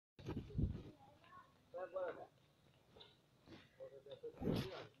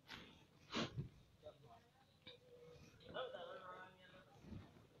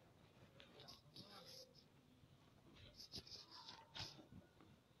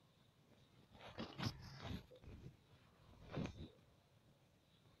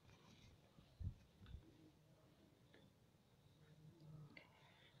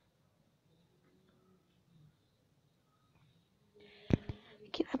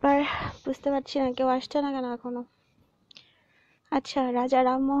কি ব্যাপার বুঝতে পারছি না, কেউ আসছে না কেন এখনো? আচ্ছা, রাজা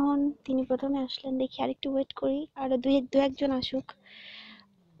রামমোহন তিনি প্রথমে আসলেন, দেখি আরেকটু ওয়েট করি, আরো দু একজন আসুক।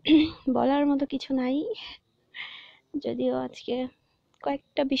 বলার মতো কিছু নাই, যদিও আজকে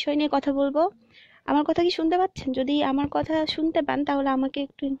কয়েকটা বিষয় নিয়ে কথা বলবো। আমার কথা কি শুনতে পাচ্ছেন? যদি আমার কথা শুনতে পান তাহলে আমাকে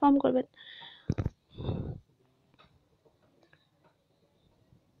একটু ইনফর্ম করবেন।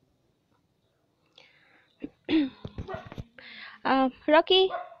 Rocky,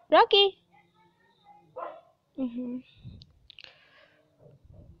 Rocky.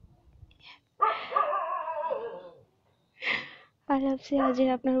 আল হাফসি হাজির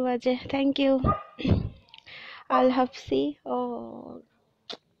আপনার ওয়াজে, থ্যাংক ইউ। আল হাফসি, ও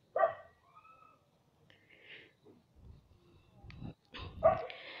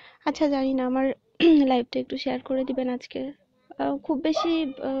আচ্ছা, জানি না, আমার লাইভটা একটু শেয়ার করে দিবেন আজকে। খুব বেশি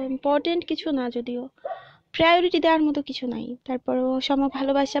ইম্পর্টেন্ট কিছু না, যদিও প্রায়োরিটি দেওয়ার মতো কিছু নাই, তারপরও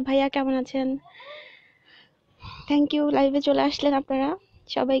ভালোবাসা। ভাইয়া কেমন আছেন? থ্যাংক ইউ, লাইভে চলে আসলেন আপনারা।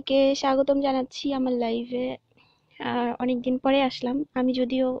 সবাইকে স্বাগতম জানাচ্ছি আমার লাইভে। অনেকদিন পরে আসলাম আমি,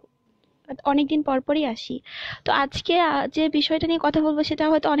 যদিও অনেকদিন পরই আসি। তো আজকে যে বিষয়টা নিয়ে কথা বলবো সেটা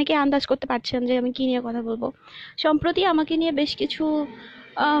হয়তো অনেকে আন্দাজ করতে পারছেন যে আমি কি নিয়ে কথা বলবো। সম্প্রতি আমাকে নিয়ে বেশ কিছু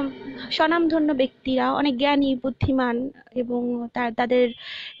স্বনামধন্য ব্যক্তিরা, অনেক জ্ঞানী বুদ্ধিমান এবং তাদের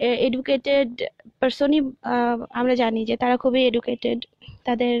এডুকেটেড পার্সনই, আমরা জানি যে তারা খুবই এডুকেটেড,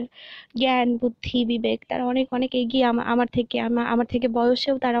 তাদের জ্ঞান বুদ্ধি বিবেক তারা অনেক অনেক এগিয়ে আমার থেকে, আমার থেকে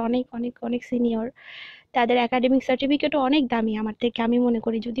বয়সেও তারা অনেক অনেক অনেক সিনিয়র। তাদের একাডেমিক সার্টিফিকেটও অনেক দামি আমার থেকে, আমি মনে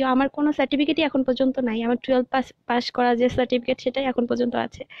করি। যদিও আমার কোনো সার্টিফিকেটই এখন পর্যন্ত নাই, আমার 12 পাস করা যে সার্টিফিকেট সেটাই এখন পর্যন্ত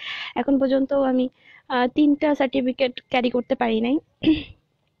আছে। এখন পর্যন্ত আমি 3টা সার্টিফিকেট ক্যারি করতে পারি নাই।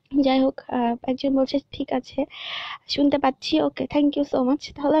 যাই হোক, একজন বলছে ঠিক আছে, শুনতে পাচ্ছি, ওকে, থ্যাংক ইউ সো মাচ।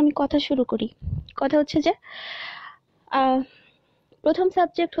 তাহলে আমি কথা শুরু করি। কথা হচ্ছে যে আহ, প্রথম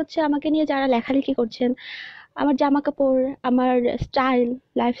সাবজেক্ট হচ্ছে আমাকে নিয়ে যারা লেখালেখি করছেন, আমার জামা কাপড়, আমার স্টাইল,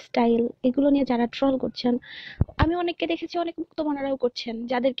 লাইফস্টাইল, এগুলো নিয়ে যারা ট্রল করছেন। আমি অনেককে দেখেছি, অনেক মুক্তমনারাও করছেন,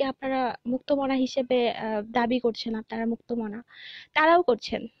 যাদেরকে আপনারা মুক্তমনা হিসেবে দাবি করছেন আপনারা মুক্তমনা, তারাও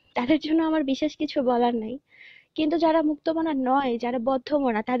করছেন। তাদের জন্য আমার বিশেষ কিছু বলার নাই। কিন্তু যারা মুক্তমনা নয়, যারা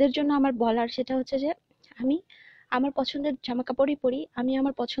বদ্ধমনা, তাদের জন্য আমার বলার সেটা হচ্ছে যে আমি আমার পছন্দের জামা কাপড়ই পরি, আমি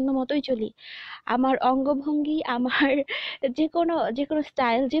আমার পছন্দ মতোই চলি। আমার অঙ্গভঙ্গি, আমার যে কোনো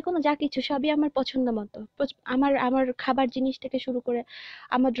স্টাইল, যে কোনো যা কিছু সবই আমার পছন্দ মতো। আমার আমার খাবার জিনিস থেকে শুরু করে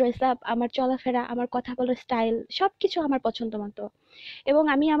আমার ড্রেস আপ, আমার চলাফেরা, আমার কথা বলার স্টাইল, সবকিছু আমার পছন্দ মতো। এবং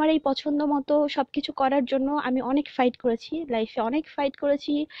আমি আমার এই পছন্দ মতো সবকিছু করার জন্য আমি অনেক ফাইট করেছি, লাইফে অনেক ফাইট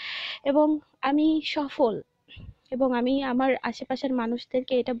করেছি, এবং আমি সফল। এবং আমি আমার আশেপাশের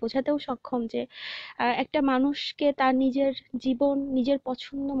মানুষদেরকে এটা বোঝাতেও সক্ষম যে একটা মানুষকে তার নিজের জীবন নিজের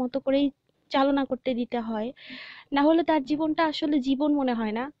পছন্দ মতো করেই চালনা করতে দিতে হয়, না হলে তার জীবনটা আসলে জীবন মনে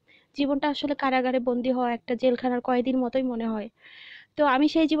হয় না। জীবনটা আসলে কারাগারে বন্দী হওয়া একটা জেলখানার কয়েদির মতোই মনে হয়। তো আমি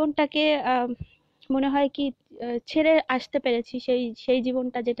সেই জীবনটাকে মনে হয় কি ছেড়ে আসতে পেরেছি, সেই সেই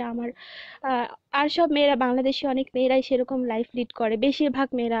জীবনটা যেটা আমার। আহ, আর সব মেয়েরা, বাংলাদেশি অনেক মেয়েরাই সেরকম লাইফ লিড করে, বেশিরভাগ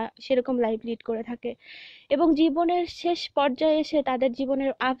মেয়েরা সেরকম লাইফ লিড করে থাকে, এবং জীবনের শেষ পর্যায়ে এসে তাদের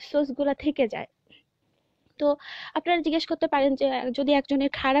জীবনের আফসোস গুলা থেকে যায়। তো আপনারা জিজ্ঞেস করতে পারেন যে যদি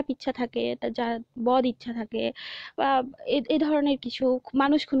একজনের খারাপ ইচ্ছা থাকে, যার বদ ইচ্ছা থাকে, বা এই ধরনের কিছু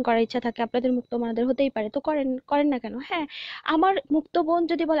মানুষ খুন করার ইচ্ছা থাকে, আপনাদের মুক্ত মনাদের হতেই পারে, তো করেন করেন না কেন? হ্যাঁ, আমার মুক্ত বোন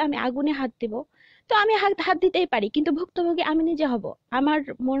যদি বলে আমি আগুনে হাত দিব, তো আমি হাত হাত দিতেই পারি, কিন্তু ভুক্তভোগী আমি নিজে হব। আমার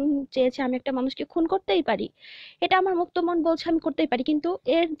মন চেয়েছে আমি একটা মানুষকে খুন করতেই পারি, এটা আমার মুক্ত মন বলছে আমি করতেই পারি, কিন্তু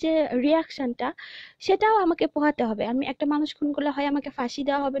এর যে রিয়াকশনটা সেটাও আমাকে পোহাতে হবে। আমি একটা মানুষ খুন করলে হয় আমাকে ফাঁসি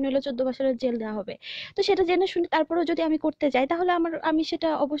দেওয়া হবে, নইলে 14 বছরের জেল দেওয়া হবে। তো সেটা জেনে শুনে তারপরেও যদি আমি করতে যাই, তাহলে আমি সেটা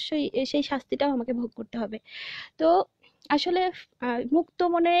অবশ্যই সেই শাস্তিটাও আমাকে ভোগ করতে হবে। তো আসলে মুক্ত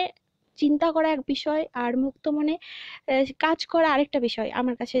মনে চিন্তা করা এক বিষয়, আর মুক্ত মনে কাজ করা আরেকটা বিষয়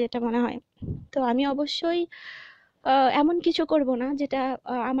আমার কাছে যেটা মনে হয়। তো আমি অবশ্যই এমন কিছু করব না যেটা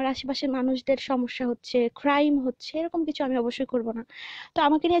আমার আশেপাশের মানুষদের সমস্যা হচ্ছে, ক্রাইম হচ্ছে, এরকম কিছু আমি অবশ্যই করব না। তো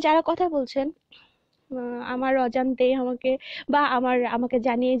আমাকে নিয়ে যারা কথা বলছেন, আমার অজান্তে আমাকে, বা আমাকে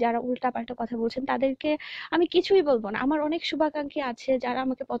জানিয়ে যারা উল্টাপাল্টা কথা বলছেন, তাদেরকে আমি কিছুই বলবো না। আমার অনেক শুভাকাঙ্ক্ষী আছে যারা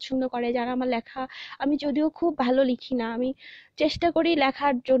আমাকে পছন্দ করে, যারা আমার লেখা, আমি যদিও খুব ভালো লিখি না, আমি চেষ্টা করি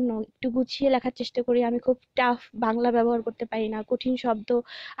লেখার জন্য, একটু গুছিয়ে লেখার চেষ্টা করি। আমি খুব টাফ বাংলা ব্যবহার করতে পারি না, কঠিন শব্দ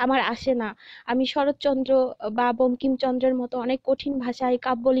আমার আসে না। আমি শরৎচন্দ্র বা বঙ্কিমচন্দ্রের মতো অনেক কঠিন ভাষায়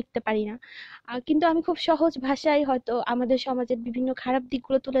কাব্য লিখতে পারি না। কিন্তু আমি খুব সহজ ভাষায় হয়তো আমাদের সমাজের বিভিন্ন খারাপ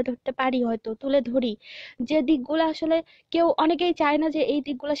দিকগুলো তুলে ধরতে পারি, হয়তো তুলে ধরি। যে দিকগুলো আসলে কেউ, অনেকেই চায় না যে এই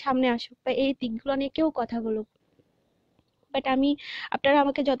দিকগুলো সামনে আসুক বা এই দিকগুলো নিয়ে কেউ কথা বলুক। বাট আমি, আপনারা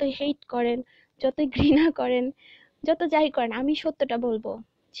আমাকে যতই হেট করেন, যতই ঘৃণা করেন, যত যাই করেন, আমি সত্যটা বলবো।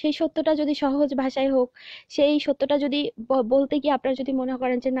 সেই সত্যটা যদি সহজ ভাষায় হোক, সেই সত্যটা যদি বলতে গিয়ে আপনারা যদি মনে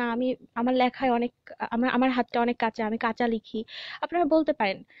করেন যে না, আমি, আমার লেখায় অনেক, আমার আমার হাতটা অনেক কাঁচা, আমি কাঁচা লিখি, আপনারা বলতে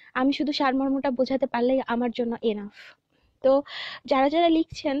পারেন। আমি শুধু সারমর্মটা বোঝাতে পারলেই আমার জন্য এনাফ। তো যারা যারা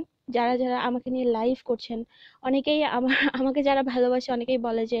লিখছেন, যারা যারা আমাকে নিয়ে লাইভ করছেন, অনেকেই আমাকে যারা ভালোবাসে অনেকেই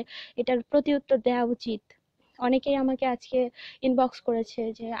বলে যে এটার প্রতি উত্তর দেওয়া উচিত। অনেকেই আমাকে আজকে ইনবক্স করেছে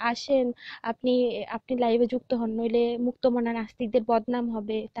যে আসেন, আপনি আপনি লাইভে যুক্ত হন, নইলে মুক্তমনা নাস্তিকদের বদনাম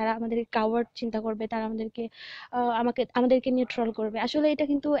হবে, তারা আমাদেরকে কাওয়ার্ড চিন্তা করবে, তারা আমাদেরকে আমাদেরকে নিয়ে ট্রল করবে। আসলে এটা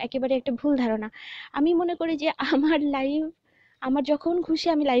কিন্তু একেবারে একটা ভুল ধারণা। আমি মনে করি যে আমার লাইভ, আমার যখন খুশি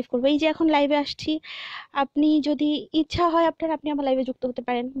আমি লাইভ করবো। এই যে এখন লাইভে আসছি, আপনি যদি ইচ্ছা হয় আপনার, আপনি আমার লাইভে যুক্ত হতে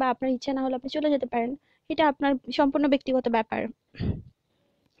পারেন, বা আপনার ইচ্ছা না হলে আপনি চলে যেতে পারেন। এটা আপনার সম্পূর্ণ ব্যক্তিগত ব্যাপার।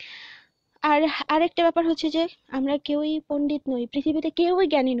 আর আরেকটা ব্যাপার হচ্ছে যে আমরা কেউই পণ্ডিত নই, পৃথিবীতে কেউই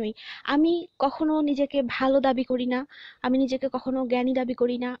জ্ঞানী নই। আমি কখনো নিজেকে ভালো দাবি করি না, আমি নিজেকে কখনো জ্ঞানী দাবি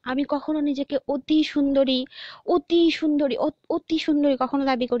করি না, আমি কখনো নিজেকে অতি সুন্দরী, অতি সুন্দরী কখনো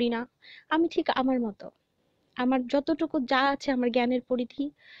দাবি করি না। আমি ঠিক আমার মতো, আমার যতটুকু যা আছে, আমার জ্ঞানের পরিধি,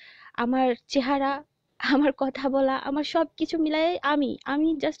 আমার চেহারা, আমার কথা বলা, আমার সবকিছু মিলাই আমি, আমি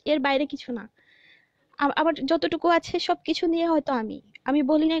জাস্ট এর বাইরে কিছু না। আমার যতটুকু আছে সবকিছু নিয়ে হয়তো আমি, আমি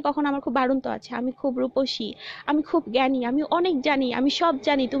বলি নাই কখনো আমার খুব বাড়ন্ত আছে, আমি খুব রূপসী, আমি খুব জ্ঞানী, আমি অনেক জানি, আমি সব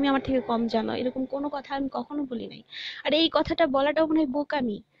জানি, তুমি আমার থেকে কম জানো, এরকম কোনো কথা আমি কখনো বলি নাই। আর এই কথাটা বলাটাও মনে হয়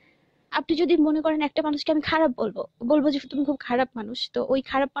বোকামি। আপনি যদি মনে করেন একটা মানুষকে আমি খারাপ বলবো, বলবো যে তুমি খুব খারাপ মানুষ, তো ওই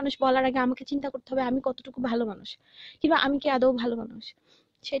খারাপ মানুষ বলার আগে আমাকে চিন্তা করতে হবে আমি কতটুকু ভালো মানুষ, কিংবা আমি কি আদৌ ভালো মানুষ,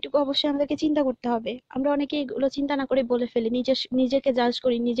 সেটুকু অবশ্যই আমাদেরকে চিন্তা করতে হবে। আমরা অনেকে এগুলো চিন্তা না করে বলে ফেলি, নিজেকে জাজ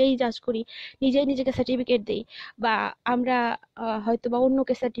করি, নিজেই জাজ করি, নিজেই নিজেকে সার্টিফিকেট দেই, বা আমরা হয়তো বা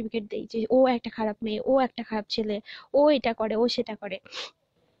অন্যকে সার্টিফিকেট দেই যে ও একটা খারাপ মেয়ে, ও একটা খারাপ ছেলে, ও এটা করে, ও সেটা করে।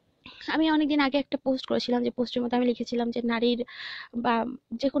 আমি অনেকদিন আগে একটা পোস্ট করেছিলাম, যে পোস্টের মধ্যে আমি লিখেছিলাম যে নারীর বা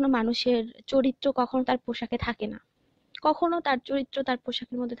যে কোনো মানুষের চরিত্র কখনো তার পোশাকে থাকে না, কখনো তার চরিত্র তার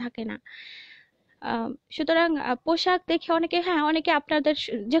পোশাকের মধ্যে থাকে না। সুতরাং পোশাক দেখে অনেকে, হ্যাঁ অনেকে আপনাদের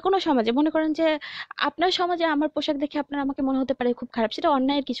যে কোনো সমাজে মনে করেন যে আপনার সমাজে আমার পোশাক দেখে আপনার আমাকে মনে হতে পারে খুব খারাপ, সেটা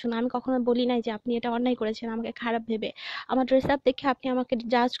অন্যায়ের কিছু না। আমি কখনো বলি নাই যে আপনি এটা অন্যায় করেছেন আমাকে খারাপ ভেবে, আমার ড্রেস আপ দেখে আপনি আমাকে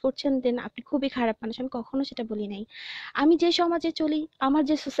জাজ করছেন, দেন আপনি খুবই খারাপ মানুষ, আমি কখনো সেটা বলি নাই। আমি যে সমাজে চলি, আমার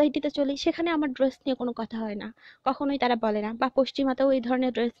যে সোসাইটিতে চলি, সেখানে আমার ড্রেস নিয়ে কোনো কথা হয় না, কখনোই তারা বলে না, বা পশ্চিমাতেও এই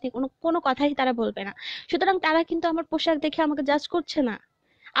ধরনের ড্রেস নিয়ে কোনো কোনো কথাই তারা বলবে না। সুতরাং তারা কিন্তু আমার পোশাক দেখে আমাকে জাজ করছে না,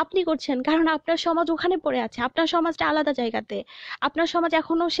 আপনি করছেন, কারণ আপনার সমাজ ওখানে পড়ে আছে, আপনার সমাজটা আলাদা জায়গাতে। আপনার সমাজ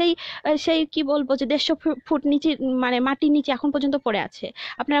এখনো সেই সেই কি বলবো যে 150 ফুট নিচে, মানে মাটির নিচে এখন পর্যন্ত পড়ে আছে।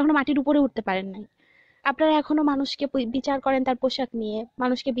 আপনারা এখনো মাটির উপরে উঠতে পারেন নাই। আপনারা এখনো মানুষকে বিচার করেন তার পোশাক নিয়ে,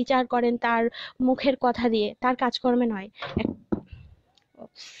 মানুষকে বিচার করেন তার মুখের কথা দিয়ে, তার কাজকর্মে নয়।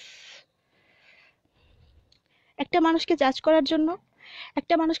 একটা মানুষকে জাজ করার জন্য,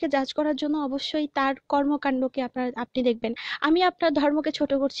 একটা মানুষকে জাজ করার জন্য অবশ্যই তার কর্মকাণ্ডকে আপনি দেখবেন। আমি আপনার ধর্মকে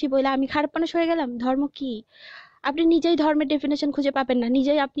ছোট করছি বলে আমি খারাপ মানুষ হয়ে গেলাম? ধর্ম কি? আপনি নিজেই ধর্মের ডেফিনেশন খুঁজে পাবেন না,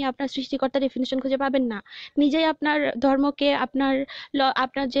 নিজেই আপনি আপনার সৃষ্টিকর্তার ডেফিনেশন খুঁজে পাবেন না, নিজেই আপনার ধর্মকে, আপনার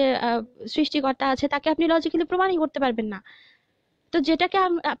আপনার যে সৃষ্টিকর্তা আছে তাকে আপনি লজিক্যালি প্রমাণই করতে পারবেন না। তো যেটাকে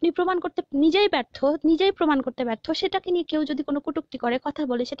আপনি প্রমাণ করতে নিজেই ব্যর্থ, নিজেই প্রমাণ করতে ব্যর্থ, সেটাকে নিয়ে কেউ যদি কোনো কটূক্তি করে, কথা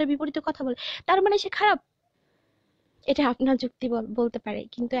বলে, সেটার বিপরীতে কথা বলে, তার মানে সে খারাপ। এটা আপনার যুক্তি বলতে পারে,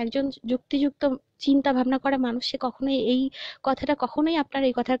 কিন্তু একজন যুক্তিযুক্ত চিন্তা ভাবনা করা মানুষ সে কখনোই এই কথাটা, কখনোই আপনার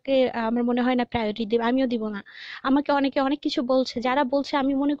এই কথাকে আমার মনে হয় না প্রায়োরিটি দেবে, আমিও দিব না। আমাকে অনেকে অনেক কিছু বলছে, যারা বলছে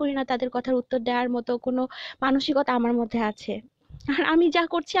আমি মনে করি না তাদের কথার উত্তর দেওয়ার মতো কোনো মানসিকতা আমার মধ্যে আছে। আর আমি যা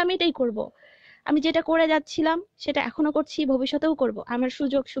করছি আমি এটাই করব। আমি যেটা করে যাচ্ছিলাম সেটা এখনো করছি, ভবিষ্যতেও করব, আমার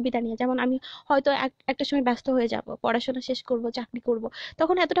সুযোগ সুবিধা নিয়ে। যেমন আমি হয়তো একটা সময় ব্যস্ত হয়ে যাব, পড়াশোনা শেষ করব, চাকরি করব,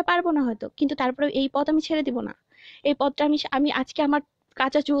 তখন এতটা পারবো না হয়তো, কিন্তু তারপরে এই পথ আমি ছেড়ে দিব না। এই পথটা আমি আমি আজকে আমার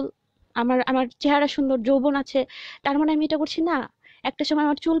কাঁচা চুল, আমার আমার চেহারা সুন্দর, যৌবন আছে, তার মানে আমি এটা করছি না। একটা সময়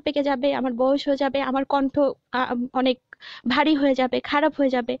আমার চুল পেকে যাবে, আমার বয়স হয়ে যাবে, আমার কণ্ঠ অনেক ভারী হয়ে যাবে, খারাপ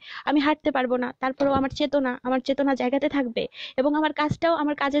হয়ে যাবে, আমি হাঁটতে পারবো না, তারপরেও আমার চেতনা জায়গাতে থাকবে, এবং আমার কাজটাও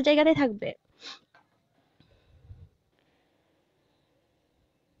আমার কাজের জায়গাতে থাকবে।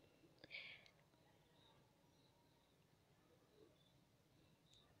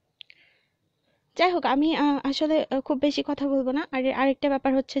 যাই হোক, আমি আসলে খুব বেশি কথা বলবো না। আর আরেকটা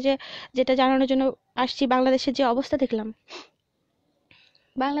ব্যাপার হচ্ছে যে, যেটা জানানোর জন্য আসছি, বাংলাদেশের যে অবস্থা দেখলাম,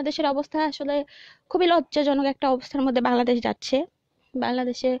 বাংলাদেশের অবস্থা আসলে খুবই লজ্জাজনক একটা অবস্থার মধ্যে বাংলাদেশ যাচ্ছে।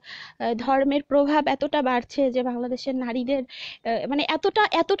 বাংলাদেশে ধর্মের প্রভাব এতটা বাড়ছে যে বাংলাদেশের নারীদের মানে এতটা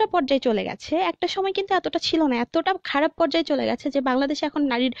এতটা পর্যায়ে চলে গেছে। একটা সময় কিন্তু এতটা ছিল না, এতটা খারাপ পর্যায়ে চলে গেছে যে বাংলাদেশে এখন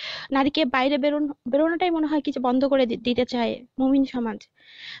নারীকে বাইরে বেরোনোটাই মনে হয় কি যে বন্ধ করে দিতে চায় মুমিন সমাজ।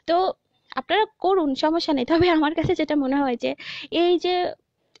 তো আপনারা করুন, সমস্যা নেই। তবে আমার কাছে যেটা মনে হয় যে, এই যে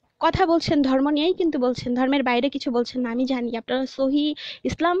কথা বলছেন ধর্ম নিয়েই কিন্তু বলছেন, ধর্মের বাইরে কিছু বলছেন না। আমি জানি আপনারা সহি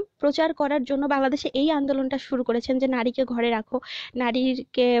ইসলাম প্রচার করার জন্য বাংলাদেশে এই আন্দোলনটা শুরু করেছেন যে নারীকে ঘরে রাখো,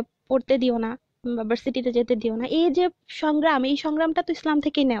 নারীকে পড়তে দিও না, ভার্সিটিতে যেতে দিও না। এই যে সংগ্রাম, এই সংগ্রামটা তো ইসলাম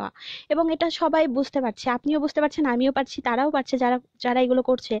থেকেই নেওয়া, এবং এটা সবাই বুঝতে পারছে, আপনিও বুঝতে পারছেন, আমিও পারছি, তারাও পারছে, যারা যারা এগুলো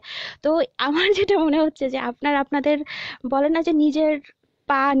করছে। তো আমার যেটা মনে হচ্ছে যে, আপনাদের বলে না যে নিজের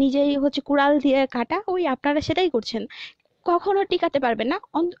পা নিজেই হচ্ছে কুড়াল দিয়ে কাটা, ওই আপনারা সেটাই করছেন। কখনো টিকাতে পারবেন না,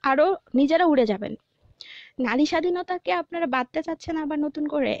 আরো নিজেরা উড়ে যাবেন। নারী স্বাধীনতাকে আপনারা বাঁধতে চাচ্ছেন আবার নতুন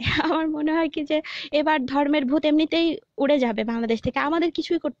করে। আমার মনে হয় কি যে, এবার ধর্মের ভূত এমনিতেই উড়ে যাবে বাংলাদেশ থেকে, আমাদের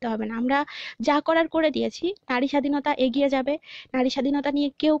কিছুই করতে হবে না। আমরা যা করার করে দিয়েছি। নারী স্বাধীনতা এগিয়ে যাবে, নারী স্বাধীনতা নিয়ে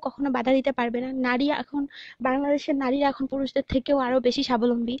কেউ কখনো বাধা দিতে পারবে না। বাংলাদেশের নারীরা এখন পুরুষদের থেকেও আরো বেশি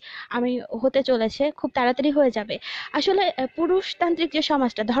স্বাবলম্বী আমি হতে চলেছে, খুব তাড়াতাড়ি হয়ে যাবে। আসলে পুরুষতান্ত্রিক যে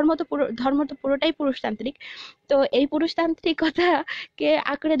সমাজটা, ধর্ম তো পুরোটাই পুরুষতান্ত্রিক। তো এই পুরুষতান্ত্রিকতাকে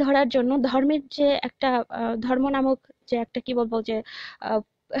আঁকড়ে ধরার জন্য ধর্মের যে একটা ধর্ম নামক যে একটা কি বলবো যে আহ,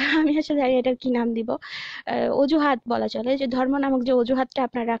 আমি আসলে জানি এটার কি নাম দিব, অজুহাত বলা চলে, যে ধর্ম নামক যে অজুহাতটা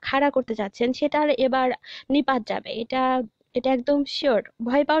আপনারা খাড়া করতে যাচ্ছেন, সেটার এবার নিপাত যাবে। এটা এটা একদম শিওর,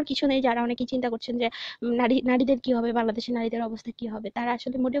 ভয় পাওয়ার কিছু নেই। যারা অনেকে চিন্তা করছেন যে নারীদের কি হবে, বাংলাদেশের নারীদের অবস্থা কি হবে, তারা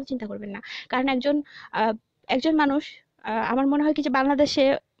আসলে মোটেও চিন্তা করবেন না। কারণ আহ, একজন মানুষ, আমার মনে হয় কি যে বাংলাদেশে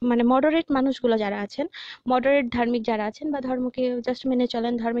মানে মডারেট মানুষগুলো যারা আছেন, মডারেট ধার্মিক যারা আছেন বা ধর্মকে জাস্ট মেনে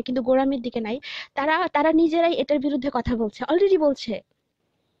চলেন, ধর্মে কিন্তু গোঁড়ামির দিকে নাই, তারা তারা নিজেরাই এটার বিরুদ্ধে কথা বলছে, অলরেডি বলছে।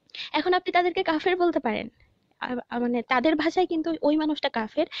 এখন আপনি তাদেরকে কাফের বলতে পারেন, মানে তাদের ভাষায় কিন্তু ওই মানুষটা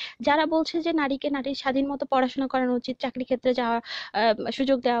কাফের, যারা বলছে যে নারীকে নারীর স্বাধীন মতো পড়াশোনা করানো উচিত, চাকরি ক্ষেত্রে যাওয়ার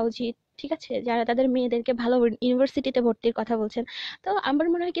সুযোগ দেওয়া উচিত। ঠিক আছে, যারা তাদের মেয়েদেরকে ভালো ইউনিভার্সিটিতে ভর্তির কথা বলছেন। তো আমার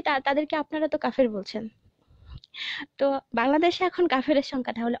মনে হয় কি তাদেরকে আপনারা তো কাফের বলছেন। তো বাংলাদেশে এখন কাফেরের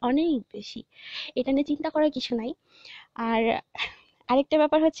সংখ্যা তাহলে অনেক বেশি, এটা নিয়ে চিন্তা করার কিছু নাই। আর আরেকটা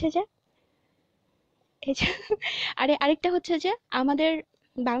ব্যাপার হচ্ছে যে, এই যে আরেকটা হচ্ছে যে, আমাদের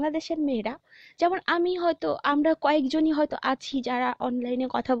বাংলাদেশের মেয়েরা, যেমন আমি হয়তো, আমরা কয়েকজনই হয়তো আছি যারা অনলাইনে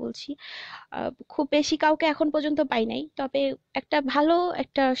কথা বলছি, খুব বেশি কাউকে এখন পর্যন্ত পাই নাই। তবে একটা ভালো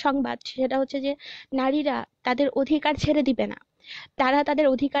একটা সংবাদ, সেটা হচ্ছে যে নারীরা তাদের অধিকার ছেড়ে দিবে না। তারা তাদের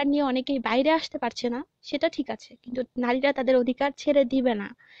অধিকার নিয়ে অনেকেই বাইরে আসতে পারছে না, সেটা ঠিক আছে, কিন্তু নারীরা তাদের অধিকার ছেড়ে দিবে না।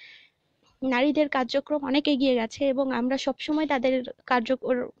 নারীদের কার্যক্রম অনেক এগিয়ে গেছে, এবং আমরা সবসময় তাদের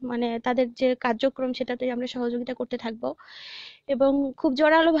মানে তাদের যে কার্যক্রম, সেটাতে আমরা সহযোগিতা করতে থাকবো, এবং খুব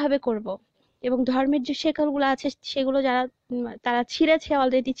জোরালো ভাবে করব। এবং ধর্মের যে শেকলগুলো আছে, সেগুলো তারা ছিঁড়েছে,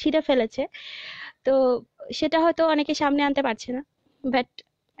 অলরেডি ছিঁড়ে ফেলেছে। তো সেটা হয়তো অনেকে সামনে আনতে পারছে না, বাট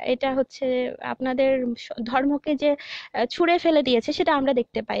এটা হচ্ছে আপনাদের ধর্মকে যে ছুঁড়ে ফেলে দিয়েছে, সেটা আমরা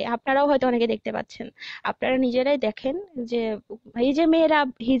দেখতে পাই, আপনারাও হয়তো অনেকে দেখতে পাচ্ছেন। আপনারা নিজেরাই দেখেন যে এই যে মেয়েরা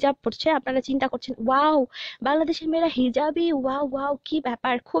হিজাব পরছে, আপনারা চিন্তা করছেন ওয়াও, বাংলাদেশের মেয়েরা হিজাবি, ওয়াও ওয়াও, কি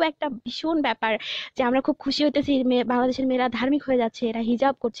ব্যাপার, খুব একটা ভীষণ ব্যাপার, যে আমরা খুব খুশি হইতেছি বাংলাদেশের মেয়েরা ধার্মিক হয়ে যাচ্ছে, এরা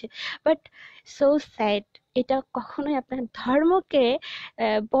হিজাব করছে। বাট সো স্যাড, এটা কখনোই আপনার ধর্মকে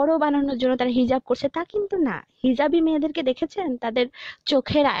বড় বানানোর জন্য তারা হিজাব করছে তা কিন্তু না। হিজাবি মেয়েদেরকে দেখেছেন? তাদের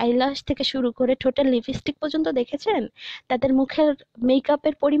চোখের আইল্যাশ থেকে শুরু করে ঠোঁটের লিপস্টিক পর্যন্ত দেখেছেন? তাদের মুখের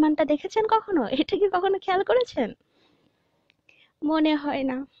মেকআপের পরিমাণটা দেখেছেন কখনো? এটা কি কখনো খেয়াল করেছেন? মনে হয়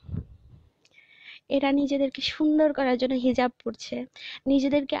না। এরা নিজেদেরকে সুন্দর করার জন্য হিজাব পরছে,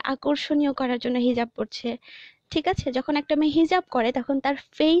 নিজেদেরকে আকর্ষণীয় করার জন্য হিজাব পরছে। ঠিক আছে, যখন একটা মেয়ে হিজাব করে তখন তার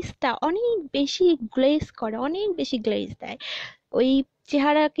ফেসটা অনেক বেশি গ্লেজ করে, অনেক বেশি গ্লেজ দেয়, ওই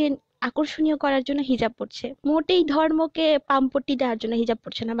চেহারাকে আকর্ষণীয় করার জন্য হিজাব পরছে, মোটেই ধর্মকে পামপট্টি দেওয়ার জন্য হিজাব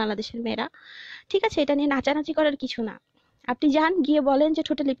পরছে না বাংলাদেশের মেয়েরা। ঠিক আছে, এটা নিয়ে নাচানাচি করার কিছু না। আপনি যান, গিয়ে বলেন যে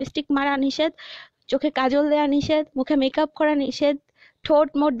ঠোঁটে লিপস্টিক মারা নিষেধ, চোখে কাজল দেওয়া নিষেধ, মুখে মেকআপ করা নিষেধ, ঠোঁট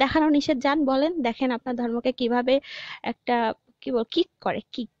মোট দেখানো নিষেধ, যান বলেন, দেখেন আপনার ধর্মকে কিভাবে একটা কি বল কিক করে।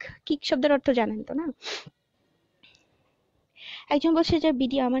 কিক, কিক শব্দের অর্থ জানেন তো না? একজন বলছে যে,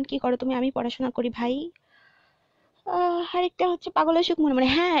 বিডি আমান কি করো তুমি? আমি পড়াশোনা করি ভাই। আরেকটা হচ্ছে পাগলের সুখ মনে মনে,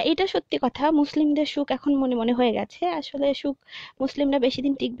 হ্যাঁ এটা সত্যি কথা, মুসলিমদের সুখ এখন মনে মনে হয়ে গেছে। আসলে সুখ মুসলিমরা বেশি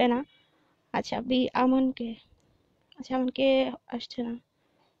দিন টিকবে না। আচ্ছা, আমনকে, আচ্ছা আমনকে আসছে না।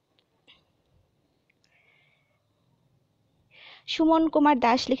 সুমন কুমার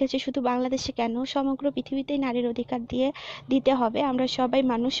দাস লিখেছে, শুধু বাংলাদেশে কেন, সমগ্র পৃথিবীতেই নারীর অধিকার দিতে হবে। আমরা সবাই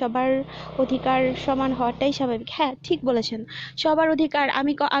মানুষ, সবার অধিকার সমান হওয়াটাই স্বাভাবিক। হ্যাঁ, ঠিক বলেছেন। সবার অধিকার,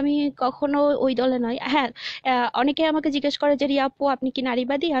 আমি কখনো ওই দলে নয়। হ্যাঁ, অনেকে আমাকে জিজ্ঞেস করে যে রিয়া আপু আপনি কি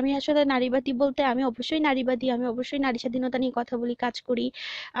নারীবাদী? আমি আসলে নারীবাদী বলতে আমি অবশ্যই নারীবাদী, আমি অবশ্যই নারী স্বাধীনতা নিয়ে কথা বলি, কাজ করি।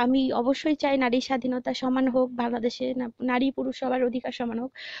 আমি অবশ্যই চাই নারীর স্বাধীনতা সমান হোক বাংলাদেশে, নারী পুরুষ সবার অধিকার সমান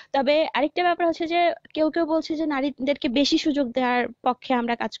হোক। তবে আরেকটা ব্যাপার হচ্ছে যে কেউ কেউ বলছে যে নারীদেরকে বেশি সুযোগ দেওয়ার পক্ষে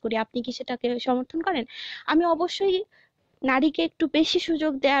আমরা কাজ করি, আপনি কি সেটাকে সমর্থন করেন? আমি অবশ্যই নারীকে একটু বেশি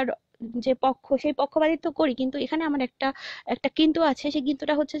সুযোগ দেওয়ার যে পক্ষ, সেই পক্ষপাতিত্ব করি, কিন্তু এখানে আমার একটা একটা কিন্তু আছে। সেই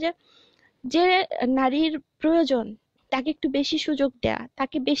কিন্তুটা হচ্ছে যে যে নারীর প্রয়োজন তাকে একটু বেশি সুযোগ দেয়া,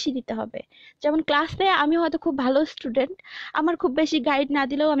 তাকে বেশি দিতে হবে। যেমন ক্লাসে আমি হয়তো খুব ভালো স্টুডেন্ট, আমার খুব বেশি গাইড না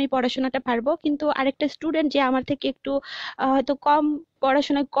দিলেও আমি পড়াশোনাটা পারবো, কিন্তু আরেকটা স্টুডেন্ট যে আমার থেকে একটু হয়তো কম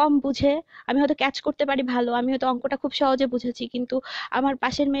পড়াশোনায় কম বুঝে, আমি হয়তো ক্যাচ করতে পারি ভালো, আমি হয়তো অঙ্কটা খুব সহজে বুঝেছি, কিন্তু আমার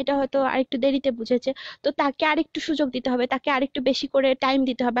পাশের মেয়েটা হয়তো আরেকটু দেরিতে বুঝেছে। তো তাকে আরেকটু সুযোগ দিতে হবে, তাকে আরেকটু বেশি করে টাইম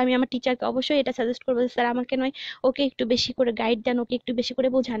দিতে হবে। আমি আমার টিচারকে অবশ্যই এটা সাজেস্ট করবো, স্যার আমাকে নয়, ওকে একটু বেশি করে গাইড দেন, ওকে একটু বেশি করে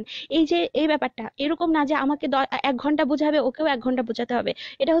বোঝান। এই যে এই ব্যাপারটা এরকম না যে আমাকে 1 ঘন্টা বোঝাবে, ওকেও 1 ঘন্টা বোঝাতে হবে,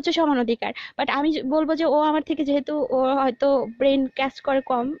 এটা হচ্ছে সমান অধিকার। বাট আমি বলবো যে ও আমার থেকে, যেহেতু ও হয়তো ব্রেন ক্যাচ করে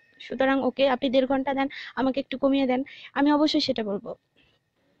কম, সুতরাং ওকে আপনি 1.5 ঘন্টা দেন, আমাকে একটু কমিয়ে দেন। আমি অবশ্যই সেটা বলবো।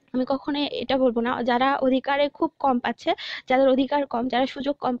 আমি কখনোই এটা বলবো না যারা অধিকারে খুব কম পাচ্ছে, যাদের অধিকার কম, যারা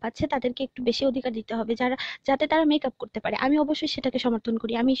সুযোগ কম পাচ্ছে, তাদেরকে একটু বেশি অধিকার দিতে হবে, যাতে তারা মেকআপ করতে পারে। আমি অবশ্যই সেটাকে সমর্থন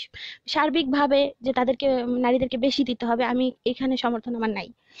করি। আমি সার্বিকভাবে যে তাদেরকে, নারীদেরকে বেশি দিতে হবে, আমি এখানে সমর্থন আমার নাই।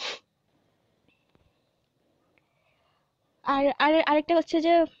 আর আরেকটা হচ্ছে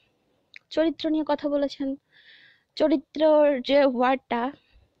যে চরিত্র নিয়ে কথা বলেছেন। চরিত্রর যে ওয়ার্ডটা,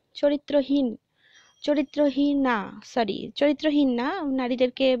 চরিত্রহীন, চরিত্রহীন না, সরি, চরিত্রহীন না,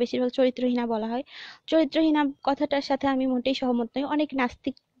 নারীদেরকে বেশিরভাগ চরিত্রহীনা বলা হয়। চরিত্রহীনা কথাটার সাথে আমি মোটেই সহমত নই। অনেক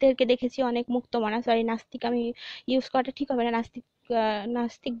নাস্তিকদেরকে দেখেছি, অনেক মুক্তমনা, সরি নাস্তিক আমি ইউজ করাটা ঠিক হবে না, নাস্তিক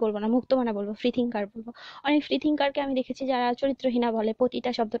নাস্তিক বলবো না, মুক্তমনা বলবো, ফ্রি থিঙ্কার বলবো। অনেক ফ্রি থিঙ্কারকে আমি দেখেছি যারা চরিত্রহীনা বলে,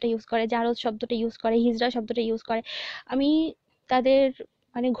 পতিতা শব্দটা ইউজ করে, জারজ শব্দটা ইউজ করে, হিজড়া শব্দটা ইউজ করে। আমি তাদের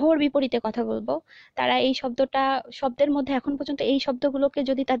মানে ঘোর বিপরীতে কথা বলবো। তারা এই শব্দটা, শব্দের মধ্যে এখন পর্যন্ত এই শব্দগুলোকে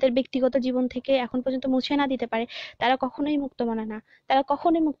যদি তাদের ব্যক্তিগত জীবন থেকে এখন পর্যন্ত মুছে না দিতে পারে, তারা কখনোই মুক্তমনা না, তারা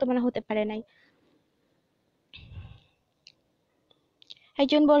কখনোই মুক্তমনা হতে পারে নাই।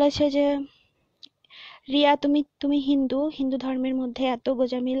 একজন বলেছে যে রিয়া তুমি তুমি হিন্দু, হিন্দু ধর্মের মধ্যে এত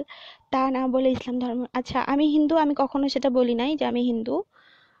গোঁজামিল, তা না বলে ইসলাম ধর্ম। আচ্ছা, আমি হিন্দু, আমি কখনো সেটা বলি নাই যে আমি হিন্দু,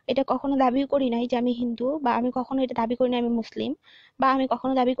 এটা কখনো দাবিও করি নাই যে আমি হিন্দু, বা আমি কখনো এটা দাবি করি না আমি মুসলিম, বা আমি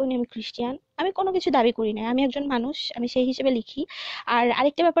কখনো দাবি করি না আমি খ্রিস্টান। আমি কোনো কিছু দাবি করি না, আমি একজন মানুষ, আমি সেই হিসেবে লিখি। আর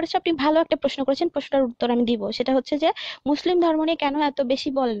আরেকটা ব্যাপার হচ্ছে, আপনি ভালো একটা প্রশ্ন করেছেন, প্রশ্নটার উত্তর আমি দিব। সেটা হচ্ছে যে মুসলিম ধর্ম নিয়ে কেন এত বেশি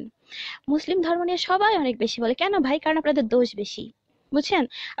বলেন? মুসলিম ধর্ম নিয়ে সবাই অনেক বেশি বলে, কেন ভাই? কারণ আপনাদের দোষ বেশি, বুঝছেন?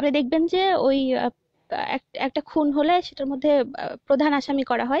 আপনি দেখবেন যে ওই একটা খুন হলে সেটার মধ্যে প্রধান আসামি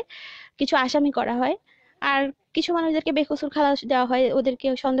করা হয়, কিছু আসামি করা হয়, আর কিছু মানুষদেরকে বেকসুর খালাস দেওয়া হয়, ওদেরকে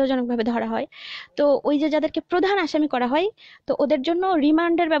সন্দেহজনকভাবে ধরা হয়। তো ওই যে যাদেরকে প্রধান আসামি করা হয়, তো ওদের জন্য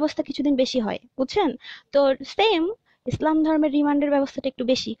রিমান্ডের ব্যবস্থা কিছুদিন বেশি হয়, বুঝছেন? তো সেম ইসলাম ধর্মের রিমান্ডের ব্যবস্থাটা একটু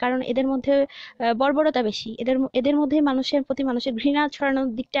বেশি, কারণ এদের মধ্যে বর্বরতা বেশি, এদের এদের মধ্যে মানুষের প্রতি মানুষের ঘৃণা ছড়ানোর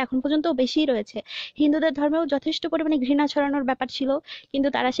দিকটা এখন পর্যন্ত বেশিই রয়েছে। হিন্দুদের ধর্মেও যথেষ্ট পরিমাণে ঘৃণা ছড়ানোর ব্যাপার ছিল, কিন্তু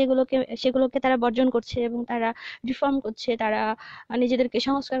তারা সেগুলোকে তারা বর্জন করছে, এবং তারা রিফর্ম করছে, তারা নিজেদেরকে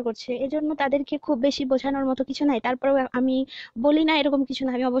সংস্কার করছে। এজন্য তাদেরকে খুব বেশি বোঝানোর মতো কিছু নাই। তারপরেও আমি বলি না এরকম কিছু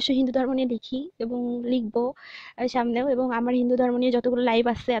না, আমি অবশ্যই হিন্দু ধর্ম নিয়ে লিখি এবং লিখবো সামনেও। এবং আমার হিন্দু ধর্ম নিয়ে যতগুলো লাইভ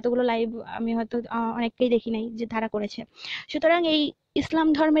আসছে, এতগুলো লাইভ আমি হয়তো অনেককেই দেখি নাই যে তারা করেছে। সুতরাং এই ইসলাম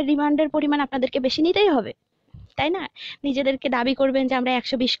ধর্মের রিমান্ডের পরিমাণ আপনাদেরকে বেশি নিতেই হবে, তাই না? নিজেদেরকে দাবি করবেন যে আমরা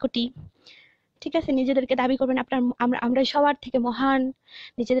 120 কোটি, ঠিক আছে, নিজেদেরকে দাবি করবেন আপনার, আমরা সবার থেকে মহান,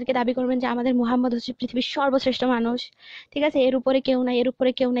 নিজেদেরকে দাবি করবেন যে আমাদের মুহাম্মদ হচ্ছে পৃথিবীর সর্বশ্রেষ্ঠ মানুষ, ঠিক আছে, এর উপরে কেউ নাই, এর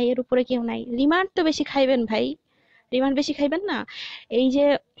উপরে কেউ নাই, এর উপরে কেউ নাই। রিমান্ড তো বেশি খাইবেন ভাই, রিমান্ড বেশি খাইবেন না। এই যে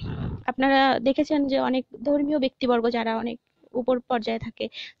আপনারা দেখেছেন যে অনেক ধর্মীয় ব্যক্তিবর্গ যারা অনেক উপর পর্যায়ে থাকে,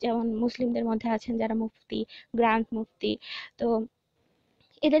 যেমন মুসলিমদের মধ্যে আছেন যারা মুফতি, গ্রান্ড মুফতি, তো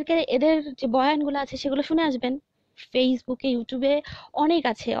এদের যে বয়ানগুলো আছে সেগুলো শুনে আসবেন। ফেসবুকে, ইউটিউবে অনেক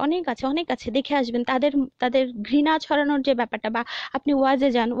আছে, অনেক আছে, অনেক আছে, দেখে আসবেন তাদের তাদের ঘৃণা ছড়ানোর যে ব্যাপারটা। বা আপনি ওয়াজে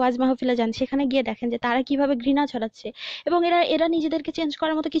যান, ওয়াজ মাহফিলে যান, সেখানে গিয়ে দেখেন যে তারা কিভাবে ঘৃণা ছড়াচ্ছে, এবং এরা এরা নিজেদেরকে চেঞ্জ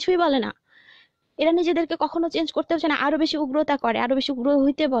করার মতো কিছুই বলে না। এরা নিজেদেরকে কখনো চেঞ্জ করতে হচ্ছে না, আরো বেশি উগ্রতা করে, আরো বেশি উগ্র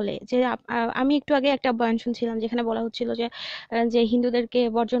হইতে বলে যে আমি একটু আগে একটা বয়ান শুনছিলাম যেখানে বলা হচ্ছিল যে যে হিন্দুদেরকে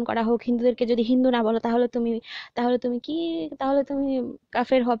বর্জন করা হোক, হিন্দুদেরকে যদি হিন্দু না বলো তাহলে তুমি কি, তাহলে তুমি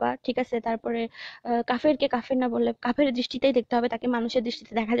কাফের হবা, ঠিক আছে। তারপরে কাফেরকে কাফের না বললে কাফের দৃষ্টিতেই দেখতে হবে, তাকে মানুষের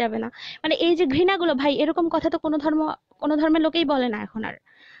দৃষ্টিতে দেখা যাবে না। মানে এই যে ঘৃণাগুলো ভাই, এরকম কথা তো কোনো ধর্মের লোকেই বলে না এখন আর।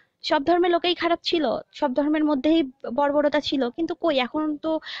 সব ধর্মের লোকেই খারাপ ছিল, সব ধর্মের মধ্যেই বর্বরতা ছিল, কিন্তু কই এখন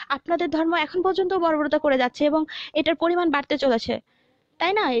তো আপনাদের ধর্ম এখন পর্যন্ত বর্বরতা করে যাচ্ছে এবং এটার পরিমাণ বাড়তে চলেছে,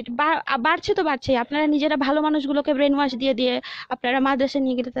 তাই না? বাড়ছে তো বাড়ছে, আপনারা নিজেরা ভালো মানুষগুলোকে ব্রেন ওয়াশ দিয়ে দিয়ে আপনারা মাদ্রাসায়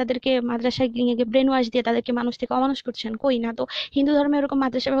নিয়ে গেলে তাদেরকে, মাদ্রাসায় নিয়ে গিয়ে ব্রেন ওয়াশ দিয়ে তাদেরকে মানুষ থেকে অমানুষ করছেন। কই না তো, হিন্দু ধর্মে এরকম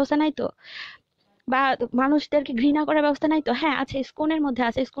মাদ্রাসা ব্যবস্থা নাই তো, বা মানুষদেরকে ঘৃণা করার ব্যবস্থা নাই তো। হ্যাঁ আছে, ইসকনের মধ্যে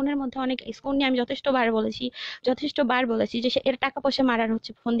আছে, ইসকনের মধ্যে অনেক, ইসকন নিয়ে আমি যথেষ্টবার বলেছি যে এর টাকা পয়সা মারার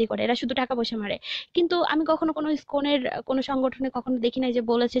হচ্ছে ফন্দি করে, এরা শুধু টাকা পয়সা মারে। কিন্তু আমি কখনো কোনো ইসকনের কোনো সংগঠনে কখনো দেখি নাই যে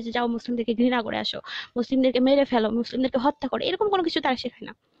বলেছে যে যাও মুসলিমদেরকে ঘৃণা করে আসো, মুসলিমদেরকে মেরে ফেলো, মুসলিমদেরকে হত্যা করো, এরকম কোনো কিছু তারা শেখায়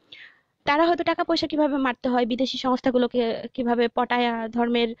না। তারা হয়তো টাকা পয়সা কিভাবে মারতে হয়, বিদেশি সংস্থাগুলোকে কিভাবে পটায়া,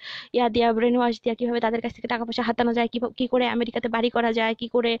 ধর্মের দিয়া ব্রেন ওয়াশ দিয়া কিভাবে তাদের কাছ থেকে টাকা পয়সা হাতানো যায়, কি করে আমেরিকাতে বাড়ি করা যায়, কি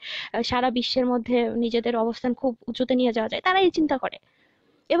করে সারা বিশ্বের মধ্যে নিজেদের অবস্থান খুব উঁচুতে নিয়ে যাওয়া যায়, তারা এই চিন্তা করে।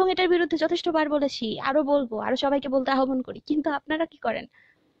 এবং এটার বিরুদ্ধে যথেষ্টবার বলেছি, আরো বলবো, আরো সবাইকে বলতে আহ্বান করি, কিন্তু আপনারা কি করেন?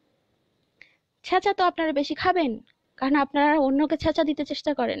 ছ্যাঁচা তো আপনারা বেশি খাবেন, কারণ আপনারা অন্যকে ছ্যাঁচা দিতে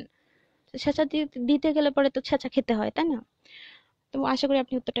চেষ্টা করেন। তো ছ্যাঁচা দিতে গেলে পরে তো ছ্যাঁচা খেতে হয়, তাই না? তো আশা করি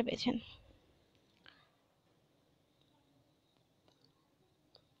আপনি উত্তরটা পেয়েছেন।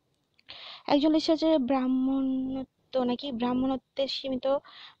 একজন লিখেছে যে ব্রাহ্মণত্ব নাকি ব্রাহ্মণত্বের সীমিত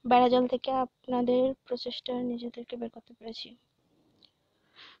বেড়াজাল থেকে আপনাদের প্রচেষ্টায় নিজেদেরকে বের করতে পেরেছি।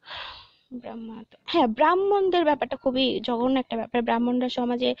 ব্রাহ্মণত্ব, হ্যাঁ, ব্রাহ্মণদের ব্যাপারটা খুবই জঘন্য একটা ব্যাপার। ব্রাহ্মণরা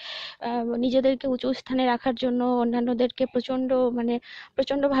সমাজে নিজেদেরকে উঁচু স্থানে রাখার জন্য অন্যান্যদেরকে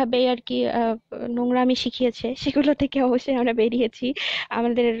প্রচন্ড ভাবে আর কি নোংরামি শিখিয়েছে, সেগুলো থেকে অবশ্যই আমরা বেরিয়েছি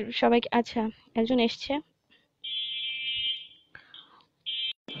আমাদের সবাইকে। আচ্ছা, একজন এসছে,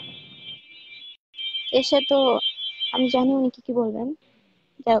 এসে তো আমি জানি উনি কি কি বলবেন।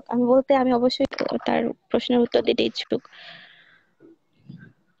 যাই হোক, আমি অবশ্যই তার প্রশ্নের উত্তর দিতে ইচ্ছুক।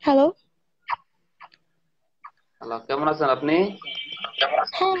 হ্যালো। হ্যালো, কেমন আছেন আপনি?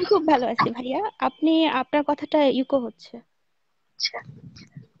 হ্যাঁ, আমি খুব ভালো আছি ভাইয়া। আপনার কথাটা ইকো হচ্ছে।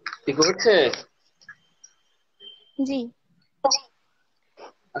 ঠিক হচ্ছে? জি।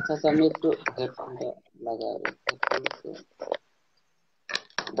 আচ্ছা আচ্ছা, আমি একটু হেডফোনটা লাগাই।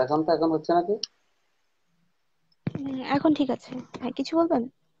 দেখান তো এখন হচ্ছে নাকি? এখন ঠিক আছে। হ্যাঁ, কিছু বলবেন?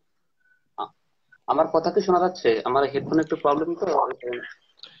 আ- আমার কথা কি শোনা যাচ্ছে? আমার হেডফোনে একটু প্রবলেম তো।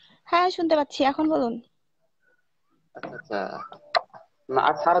 হ্যাঁ, শুনতে পাচ্ছি, এখন বলুন। আচ্ছা আচ্ছা। না,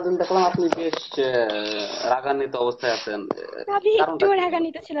 আর সারাদিন দেখলাম আপনি বেশ রাগান্বিত অবস্থায় আছেন। আমি কারণটা একটুও কি?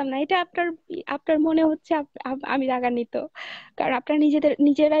 রাগান্বিত ছিলাম না, এটা আপনার আপনার মনে হচ্ছে আমি রাগান্বিত, কারণ আপনারা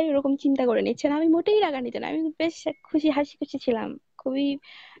নিজেরাই ওরকম চিন্তা করে নিচ্ছেন। আমি মোটেই রাগান্বিত না, আমি বেশ খুশি, হাসি খুশি ছিলাম, খুবই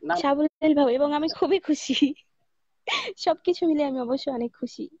না, সাবলীল ভাবে, এবং আমি খুবই খুশি। সবকিছু মিলে আমি অবশ্যই অনেক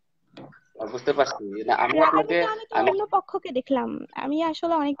খুশি। বুঝতে পারছি। না, আমি আপনাকে রাগান্বিত আমি তো আমি অন্য পক্ষকে দেখলাম। আমি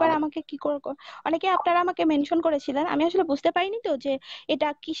আসলে অনেকবার আমি আমাকে অনেকে আপনারা আমাকে মেনশন করেছিলেন, আমি আসলে বুঝতে পারিনি তো যে এটা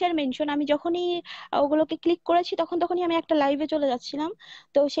কিসের মেনশন। আমি যখনই ওগুলোকে ক্লিক করেছি তখনই আমি একটা লাইভে চলে যাচ্ছিলাম।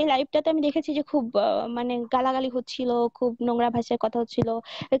 তো সেই লাইভটাতে আমি দেখেছি যে খুব মানে গালাগালি হচ্ছিল, খুব নোংরা ভাষায় কথা হচ্ছিল।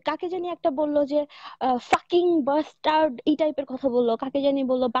 কাকে জানি একটা বললো যে ফাকিং বাস্টার্ড, এই টাইপের কথা বললো, কাকে জানি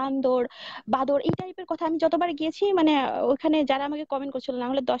বললো বান্দর, বাদর, এই টাইপের কথা। আমি যতবার গিয়েছি মানে ওখানে যারা আমাকে কমেন্ট করছিল, না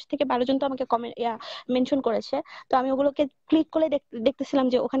হলে 10 থেকে 12 জন তো আমাকে কমেন্ট মেনশন করেছে। তো আমি ওগুলোকে ক্লিক করে দেখতেছিলাম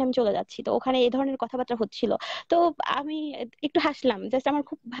যে ওখানে আমি চলে যাচ্ছি, তো ওখানে এই ধরনের কথাবার্তা হচ্ছিল। তো আমি একটু হাসলাম, জাস্ট আমার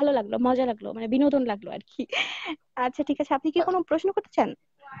খুব ভালো লাগলো, মজা লাগলো, মানে বিনোদন লাগলো আর কি। আচ্ছা ঠিক আছে, আপনি কি কোনো প্রশ্ন করতে চান?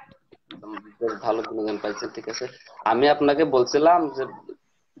 বেশ ভালো বিনোদন পাইছেন, ঠিক আছে। আমি আপনাকে বলছিলাম যে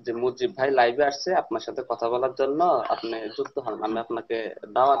যে মুজিব ভাই লাইভে আসছে আপনার সাথে কথা বলার জন্য, আপনি যুক্ত হন, আমি আপনাকে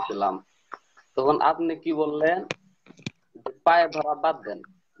দাওয়াত দিলাম। তখন আপনি কি বললেন যে পায়ে ধরা বাদ দেন,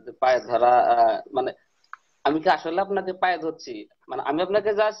 যে পায়ে ধরা মানে আমি কি আসলে আপনাকে পায়ে ধরছি? মানে আমি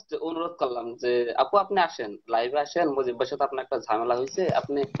আপনাকে জাস্ট অনুরোধ করলাম যে আপু আপনি আসেন, লাইভে আসেন, মুজিব ভাইয়ের সাথে আপনার একটা ঝামেলা হয়েছে,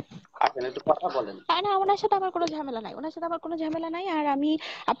 আপনি আসেন একটু কথা বলেন। না, ওনার সাথে আমার কোনো ঝামেলা নাই, ওনার সাথে আমার কোনো ঝামেলা নাই। আর আমি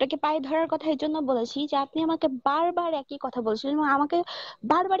আপনাকে পায়ে ধরার কথা এই জন্য বলেছি যে আপনি আমাকে বারবার একই কথা বলছিলেন, এবং আমাকে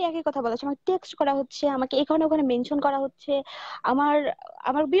বারবারই একই কথা বলেছে, আমাকে টেক্সট করা হচ্ছে, আমাকে এখানে ওখানে মেনশন করা হচ্ছে। আমার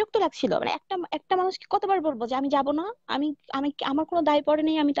আমার বিরক্ত লাগছিল। মানে একটা একটা মানুষকে কতবার বলবো যে আমি যাব না? আমি আমি আমার কোনো দায় পড়ে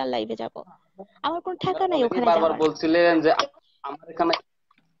নেই আমি তার লাইভে যাব, আমার কোনো আমার ঠেকা নাই অনেকেই ওখানে বারবার যাওয়ার। বলছিলেন যে আমার এখানে,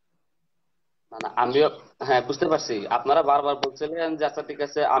 না না আমিও, হ্যাঁ বুঝতে পারছি, আপনারা বারবার বলছিলেন যে আচ্ছা ঠিক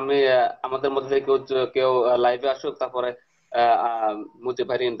আছে, আমি আমাদের মধ্যে কেউ কেউ লাইভে আসুক, তারপরে আহ, আহ, মুজিব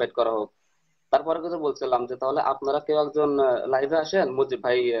ভাইরে ইনভাইট করা হোক। তারপরে কথা বলছিলাম যে তাহলে আপনারা কেউ একজন লাইভে আসেন, মুজিব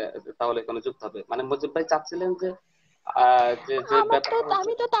ভাই তাহলে এখানে যুক্ত হবে। মানে মুজিব ভাই চাচ্ছিলেন যে যে যে আমার তো ব্যাপারটা হচ্ছে।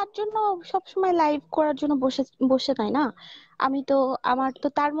 আমি তো তার জন্য সবসময় লাইভ করার জন্য বসে বসে নাই না। আমি তো আমার তো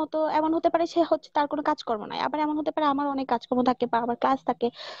তার মতো এমন হতে পারে সে হচ্ছে তার কোনো কাজকর্ম নাই, আবার এমন হতে পারে আমার অনেক কাজকর্ম থাকে বা আমার ক্লাস থাকে।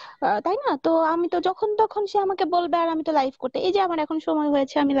 তাই না? তো আমি তো যখন তখন সে আমাকে বলবে আর আমি তো লাইভ করতে, এই যে আমার এখন সময়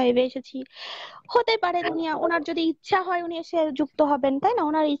হয়েছে আমি লাইভে এসেছি। হতে পারে উনি, ওনার যদি ইচ্ছা হয় উনি এসে যুক্ত হবেন, তাই না?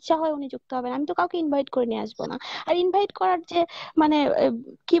 ওনার ইচ্ছা হয় উনি যুক্ত হবেন, আমি তো কাউকে ইনভাইট করে নিয়ে আসবো না। আর ইনভাইট করার যে মানে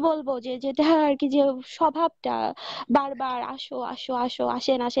কি বলবো, যে যেটা আর কি, যে স্বভাবটা বারবার আসো আসো আসো,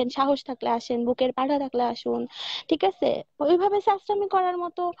 আসেন আসেন, সাহস থাকলে আসেন, বুকের পাঠা থাকলে আসুন, ঠিক আছে, ওইভাবে চেষ্টামি করার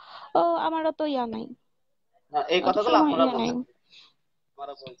মতো আমার অত ইয়া নাই, এই অত কথাগুলো সময় আপনারা ইয়া নাই। বলছেন,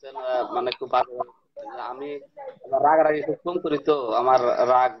 আপনারা বলছেন মানে খুব বাজে ভাবে বলছেন যে আমি আমার রাগারাগি খুব কম করি, তো আমার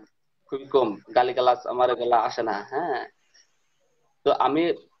রাগ খুবই কম, গালিগালাজ আমার এগুলা আসে না। হ্যাঁ, তো আমি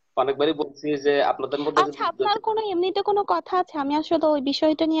অনেকবারই বলছি যে আপনাদের মধ্যে আচ্ছা, যদি আপনার কোনো এমনিতে কোনো কথা আছে? আমি আসলে ওই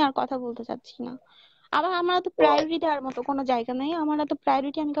বিষয়টা নিয়ে আর কথা বলতে চাচ্ছি না। আমার তো তো প্রায়োরিটি দেওয়ার মতো কোনো জায়গা নেই, আমার তো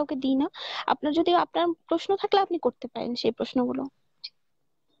প্রায়োরিটি আমি কাউকে দিই না। আপনার যদি আপনার প্রশ্ন থাকলে আপনি করতে পারেন সেই প্রশ্নগুলো।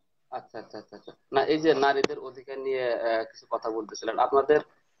 আচ্ছা আচ্ছা আচ্ছা আচ্ছা, না এই যে নারীদের অধিকার নিয়ে কিছু কথা বলতেছিলেন আপনাদের,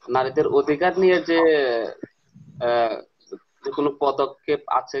 নারীদের অধিকার নিয়ে যে আহ, যে কোনো পদক্ষেপ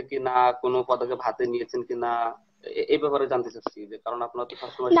আছে কিনা, কোনো পদক্ষেপ হাতে নিয়েছেন কিনা, এই ব্যাপারে জানতে চাচ্ছি। যে কারণ আপনারা তো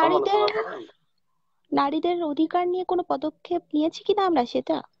সবসময় নারীদের সমালোচনা করেন। নারীদের অধিকার নিয়ে কোনো পদক্ষেপ নিয়েছি কিনা আমরা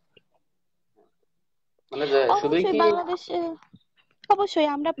সেটা, মানে যে শুধুই অবশ্যই কি বাংলাদেশে, অবশ্যই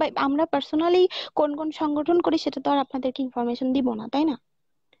আমরা পার্সোনালি কোন কোন সংগঠন করি সেটা তো আর আপনাদেরকে ইনফরমেশন দিব না, তাই না?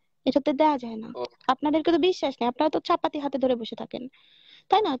 এটাতে দেওয়া যায় না। ও আপনাদেরকে তো বিশ্বাস নেই, আপনারা তো চাপাতি হাতে ধরে বসে থাকেন,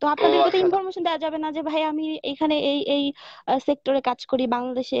 তাই না? তো ও আপনাদেরকে তো আচ্ছা আচ্ছা। ইনফরমেশন দেওয়া যাবে না যে ভাই আমি এখানে এই এই সেক্টরে কাজ করি,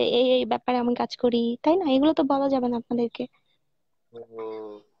 বাংলাদেশে এই এই ব্যাপারে আমি কাজ করি, তাই না? এগুলো তো বলা যাবে না আপনাদেরকে। ও,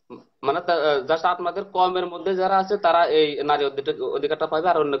 মানে জাস্ট আপনাদের কমের মধ্যে যারা আছে তারা এই নারী অধিকারটা পাবে,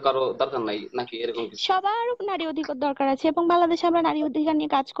 আর অন্য কারো দরকার নাই নাকি এরকম কিছু? সবার নারী অধিকার দরকার আছে, এবং বাংলাদেশে আমরা নারী অধিকার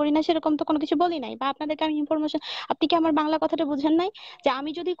নিয়ে কাজ করি না সেরকম তো কোনো কিছু বলি নাই, বা আপনাদেরকে আমি ইনফরমেশন, আপনি কি আমার বাংলা কথাটা বুঝেন নাই? যে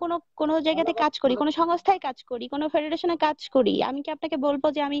আমি যদি কোনো কোনো জায়গাতে কাজ করি, কোনো সংস্থায় কাজ করি, কোনো ফেডারেশনে কাজ করি, আমি কি আপনাকে বলবো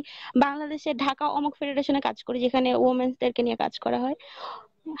যে আমি বাংলাদেশের ঢাকা অমুক ফেডারেশনে কাজ করি যেখানে ওমেন্স দেরকে নিয়ে কাজ করা হয়?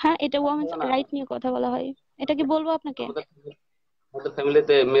 হ্যাঁ, এটা ওমেন্স না না, রাইট নিয়ে কথা বলা হয়, এটা কি বলবো আপনাকে? আমাদের আমাদের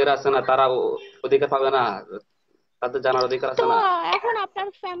ফ্যামিলিতে মেয়েরা আছে না, তারা অধিকার পাবে না? তাদের জানার অধিকার তো আছে না? এখন আপনার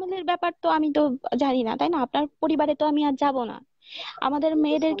ফ্যামিলির ব্যাপার তো আমি তো জানি না, তাই না? আপনার পরিবারে তো আমি আর যাব না। আমাদের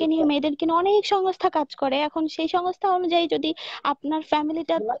মেয়েদেরকে নিয়ে অনেক সংস্থা কাজ করে, এখন সেই সংস্থা অনুযায়ী যদি আপনার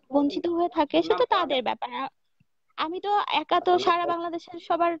ফ্যামিলিটা বঞ্চিত হয়ে থাকে সেটা নামটা তাদের ব্যাপার। আমি তো একা তো সারা বাংলাদেশের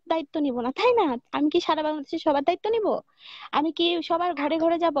সবার দায়িত্ব নিব না, তাই না? আমি কি সারা বাংলাদেশের সবার দায়িত্ব নিব? আমি কি সবার ঘরে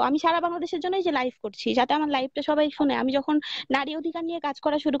ঘরে যাব? আমি সারা বাংলাদেশের জন্যই যে লাইভ করছি, যাতে আমার লাইভটা সবাই শুনে। আমি যখন নারী অধিকার নিয়ে কাজ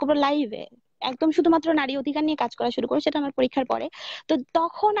করা শুরু করবো লাইভে, একদম শুধুমাত্র নারী অধিকার নিয়ে কাজ করা শুরু করবো, সেটা আমার পরীক্ষার পরে, তো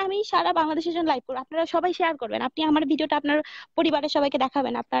তখন আমি সারা বাংলাদেশের জন্য লাইভ করবো। আপনারা সবাই শেয়ার করবেন, আপনি আমার ভিডিওটা আপনার পরিবারের সবাইকে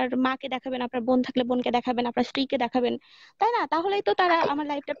দেখাবেন, আপনার মাকে দেখাবেন, আপনার বোন থাকলে বোনকে দেখাবেন, আপনার স্ত্রীকে দেখাবেন, তাই না? তাহলেই তো তারা আমার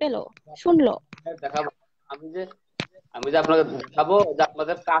লাইভটা পেলো, শুনলো। দেখাবো। আমি যে আমি যে আপনাকে দেখাবো যে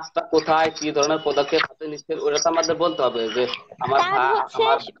আপনাদের কাজটা কোথায়, কি ধরনের পদক্ষেপ হাতে নিচ্ছেন, ওটা তো আমাদের বলতে হবে যে আমার কাজ ভাই হচ্ছে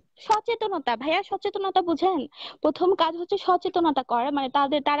আমার। সচেতনতা, ভাইয়া, সচেতনতা বুঝেন? প্রথম কাজ হচ্ছে সচেতনতা করা, মানে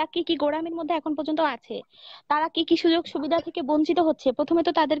তারা কি কি গোঁড়ামির মধ্যে এখন পর্যন্ত আছে, তারা কি কি সুযোগ সুবিধা থেকে বঞ্চিত হচ্ছে, প্রথমে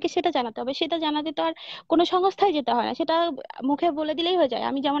তো তাদেরকে সেটা জানাতে হবে। সেটা জানাতে তো আর কোনো সংস্থায় যেতে হয় না, সেটা মুখে বলে দিলেই হয়ে যায়।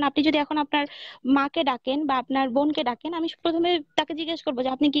 আমি যেমন, আপনি যদি এখন আপনার মাকে ডাকেন বা আপনার বোনকে ডাকেন, আমি প্রথমে তাকে জিজ্ঞেস করবো যে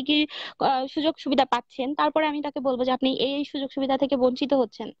আপনি কি কি সুযোগ সুবিধা পাচ্ছেন, তারপরে আমি তাকে বলবো যে আপনি এই এই সুযোগ সুবিধা থেকে বঞ্চিত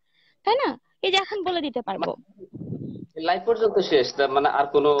হচ্ছেন, তাই না? এই যে এখন বলে দিতে পারবো। লাইফ পর্যন্ত শেষ, তার মানে আর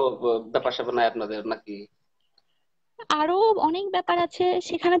কোনো ব্যাপার স্যাপার নাই আপনাদের নাকি? আরো অনেক ব্যাপার আছে,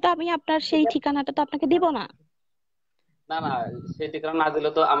 সেখানে তো আমি আপনার সেই ঠিকানাটা তো আপনাকে দিব না। না না, সেই ঠিকানা না দিলে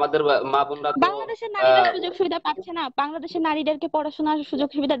তো আমাদের মা বোনরা তো বাংলাদেশের নারীরা আহ, সুযোগ সুবিধা পাচ্ছে না, বাংলাদেশের নারীদেরকে পড়াশোনার সুযোগ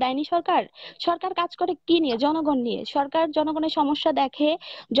সুবিধা দেয়নি সরকার। সরকার কাজ করে কি নিয়ে? জনগণ নিয়ে। সরকার জনগণের সমস্যা দেখে,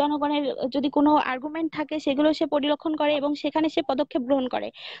 জনগণের যদি কোনো আর্গুমেন্ট থাকে সেগুলো সে পরিলক্ষণ করে এবং সেখানে সে পদক্ষেপ গ্রহণ করে।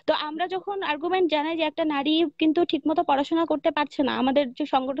 তো আমরা যখন আর্গুমেন্ট জানাই যে একটা নারী কিন্তু ঠিকমতো পড়াশোনা করতে পারছে না, আমাদের যে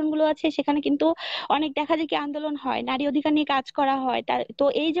সংগঠনগুলো আছে সেখানে কিন্তু অনেক দেখা যায় কি আন্দোলন হয়, নারী অধিকার নিয়ে কাজ করা হয়। তো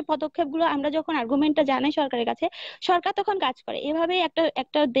এই যে পদক্ষেপগুলো আমরা যখন আর্গুমেন্টটা জানাই সরকারের কাছে, সরকার তখন কাজ করে। এভাবেই একটা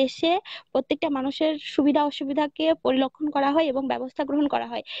একটা দেশে প্রত্যেকটা মানুষের সুবিধা অসুবিধাকে পরিলক্ষণ করা হয় এবং ব্যবস্থা গ্রহণ করা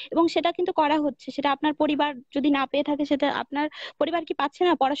হয়, এবং সেটা কিন্তু করা হচ্ছে। সেটা আপনার পরিবার যদি না পেয়ে থাকে, সেটা আপনার পরিবার কি পাচ্ছে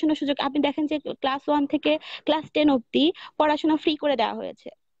না পড়াশোনার সুযোগ? আপনি দেখেন যে ক্লাস 1 থেকে ক্লাস 10 অব্দি পড়াশোনা ফ্রি করে দেওয়া হয়েছে,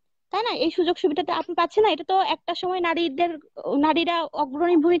 তাই না? এই সুযোগ সুবিধাটা আপনি পাচ্ছেন না, এটা তো একটা সময় নারীরা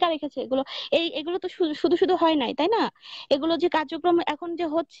অগ্রণী ভূমিকা রেখেছে এগুলো। এগুলো তো শুধু শুধু হয় নাই, তাই না? এগুলো যে কার্যক্রম এখন যে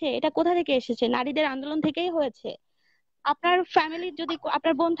হচ্ছে, এটা কোথা থেকে এসেছে? নারীদের আন্দোলন থেকেই হয়েছে। আপনার ফ্যামিলির যদি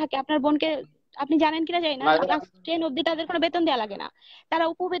আপনার বোন থাকে, আপনার বোনকে আপনি জানেন কিনা জানি না, না ক্লাস 10 অব্দি তাদের কোনো বেতন দেওয়া লাগে না, তারা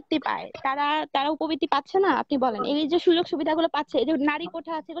উপবৃত্তি পায়। তারা উপবৃত্তি পাচ্ছে না? আপনি বলেন, এই যে সুযোগ সুবিধাগুলো পাচ্ছে, এই যে নারী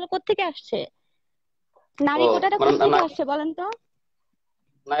কোঠা আছে, এগুলো কোত্থেকে আসছে? ও নারী কোটাটা মানে কোত্থেকে আসছে বলেন তো?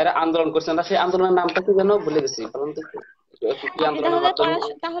 না, এরা আন্দোলন করছে না, সেই আন্দোলনের নামটা কি যেন ভুলে গেছি, বলুন তো একটু। কি আপনি আন্দোলনের তাহলে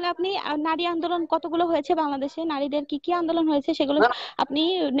মাধ্যমে? তাহলে আপনি নারী আন্দোলন কতগুলো হয়েছে বাংলাদেশে, নারীদের কি কি আন্দোলন হয়েছে সেগুলো না, আপনি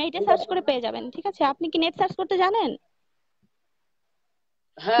নেটে সার্চ করে পেয়ে যাবেন। ঠিক আছে, আপনি কি নেট সার্চ করতে জানেন?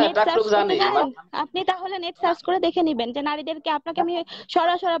 হ্যাঁ নেট সার্চ টাকটুক করতে জানি জানেন? আমার। আপনি তাহলে নেট সার্চ করে দেখে নিবেন যে নারীদেরকে, আপনাকে আমি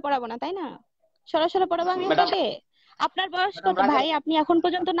সরাসরি পড়াবো না, তাই না? সরাসরি পড়াবো আমি ম্যাডাম, আপনাকে? আপনার বয়স ম্যাডাম কত রাখেন। ভাই? আপনি এখন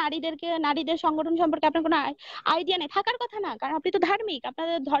পর্যন্ত নারীদের সংগঠন সম্পর্কে আপনার কোনো আইডিয়া নেই, থাকার কথা না, কারণ আপনি তো ধার্মিক।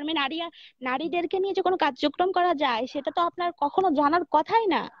 আপনাদের ধর্মে নারীদেরকে নিয়ে যে কোনো কার্যক্রম করা যায় সেটা তো আপনার কখনো জানার কথাই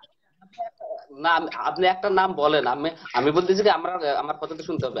না। না আপনি একটা নাম বলেন, আমি আমি বলতেছি কি, আমার আমার কথা তো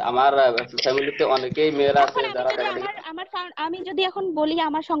শুনতে হবে। আমার ফ্যামিলিতে অনেকেই মেয়েরা আছে এখন আমি যারা যদি দেখা দেখি। আমি যদি এখন বলি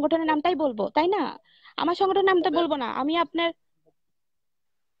আমার সংগঠনের নামটাই বলবো, তাই না? আমার সংগঠনের নামটা বলবো না আমি আপনার।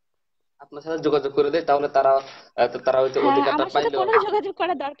 আপনার সাথে যোগাযোগ করে দেয়, তাহলে তারা তারা হয়তো হ্যাঁ, অধিকারটা আমার সাথে পাইলো। কোনো যোগাযোগ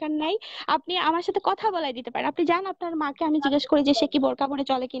করার দরকার নাই। আপনি আমার সাথে কথা বলাই দিতে পারেন। আপনি যান, আপনার মাকে আমি জিজ্ঞেস করি যে সে কি বোরকা পরে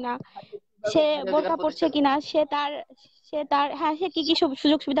চলে কিনা, সে নারী অধিকার বোরকা পরছে প্রতিষ্ঠান। কিনা, সে তার হ্যাঁ, সে কি কি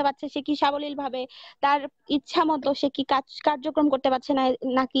সুযোগ সুবিধা পাচ্ছে, সে কি সাবলীল ভাবে তার ইচ্ছা মতো সে কি কার্যক্রম করতে পারছে না,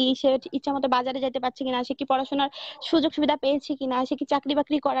 নাকি সে ইচ্ছা মতো বাজারে যেতে পারছে কিনা, সে কি পড়াশোনার সুযোগ সুবিধা পেয়েছে কিনা, সে কি চাকরি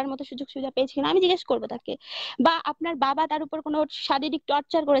বাকরি করার মতো সুযোগ সুবিধা পেয়েছে কিনা, আমি জিজ্ঞেস করবো তাকে। বা আপনার বাবা তার উপর কোনো শারীরিক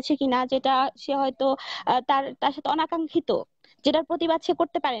টর্চার করেছে কিনা, যেটা সে হয়তো তার তার সাথে অনাকাঙ্ক্ষিত, যেটার প্রতিবাদ সে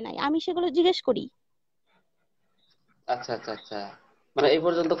করতে পারে নাই, আমি সেগুলো জিজ্ঞেস করি। আচ্ছা আচ্ছা আচ্ছা, মানে এই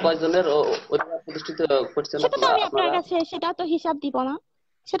পর্যন্ত কয়জনের অধিকার প্রতিষ্ঠিত করছেন সেটা তো আমি আপনার আপনারা? কাছে, সেটা তো হিসাব দিব না।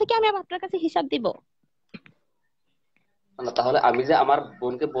 সেটা কি আমি আবার আপনার কাছে হিসাব দিব? না, তাহলে আমি যে আমার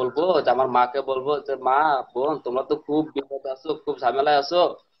বোনকে বলবো, যে আমার মাকে বলবো যে মা, বোন তোমরা তো খুব বিপদে আছো, খুব ঝামেলায় আছো,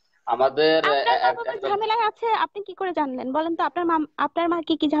 আমাদের আপনার মা বাবা একটা। ঝামেলায় আছে আপনি কি করে জানলেন বলেন তো? আপনার মা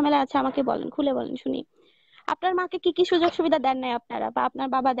কি কি ঝামেলা আছে আমাকে বলেন, খুলে বলেন শুনি। আপনার মাকে কি কি সুযোগ সুবিধা দেন নাই আপনারা, বা আপনার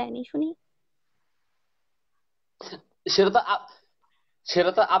বাবা দেয়নি শুনি? সেটা তো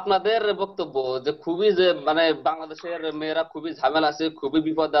সেটা তো আপনাদের বক্তব্য, যে খুবই যে মানে বাংলাদেশের মেয়েরা খুবই ঝামেলা আছে, খুবই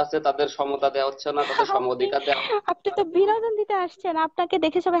বিপদে আছে, তাদের সমতা দেওয়া হচ্ছে না, তাদের সম আপনি অধিকার দেওয়া হচ্ছে আপনি তো বিনোদন দিতে আসছেন, আপনাকে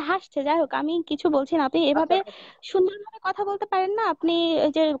দেখে সবাই হাসছে। যাই হোক, আমি কিছু বলছি না, আপনি না। আচ্ছা এভাবে সুন্দরভাবে কথা বলতে পারেন না? আপনি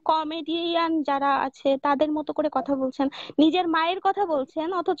এই যে কমেডিয়ান যারা আছে তাদের মতো করে কথা বলছেন, নিজের মায়ের কথা বলছেন,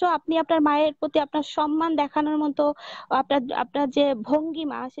 অথচ আপনি আপনার মায়ের প্রতি আপনার সম্মান দেখানোর মতো আপনার আপনার যে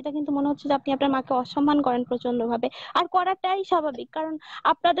ভঙ্গিমা, সেটা কিন্তু মনে হচ্ছে যে আপনি আপনার মাকে অসম্মান করেন প্রচন্ড ভাবে। আর করাটাই স্বাভাবিক, কারণ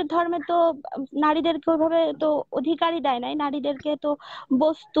আপনাদের ধর্মে তো নারীদেরকে ওইভাবে তো অধিকারই দেয় নাই, নারীদেরকে তো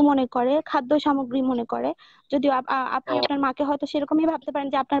বস্তু মনে করে, খাদ্য সামগ্রী মনে করে। যদিও আপনি ও, আপনার মাকে হয়তো সেরকমই ভাবতে পারেন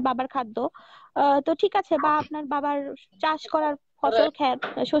যে আপনার বাবার খাদ্য। তো ঠিক আছে, বা আপনার বাবার চাষ করার আরে, ফসল ক্ষেত,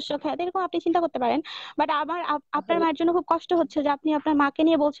 শস্য ক্ষেত, এরকম আপনি চিন্তা করতে পারেন। বাট আপনার মায়ের জন্য খুব কষ্ট হচ্ছে যে আপনি আপনার মাকে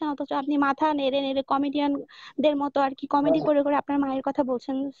নিয়ে বলছেন, অথচ আপনি মাথা নেড়ে নেড়ে কমেডিয়ানদের মতো আর কি কমেডি করে করে আপনার মায়ের কথা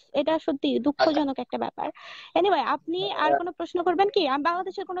বলছেন। এটা সত্যি আচ্ছা, দুঃখজনক একটা ব্যাপার। এনিওয়ে, আপনি আর কোনো প্রশ্ন করবেন কি? আমি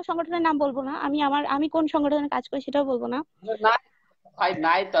বাংলাদেশের কোনো সংগঠনের নাম বলবো না, আমি কোন সংগঠনে কাজ করি সেটাও বলবো না। নাই ভাই,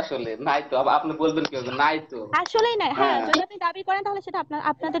 নাই তো, আসলে নাই তো, আপনি বলবেন কি হবে, নাই তো। আসলেই না, হ্যাঁ, হ্যাঁ, যদি আপনি দাবি করেন তাহলে সেটা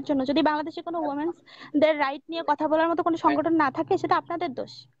আপনাদের জন্য। যদি বাংলাদেশে কোনো ওমেন্স দের রাইট নিয়ে কথা বলার মতো কোনো সংগঠন না থাকে, সেটা আপনাদের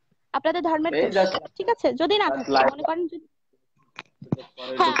দোষ, আপনাদের ধর্মের এই দোষ। জাস্ট ঠিক আছে, যদি না থাকে লাইভ মনে করেন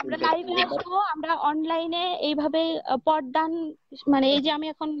পরে হ্যাঁ, লোক আমরা তুলতে লাইভে আসবো, আমরা অনলাইনে এইভাবে পর্দান, মানে এই যে আমি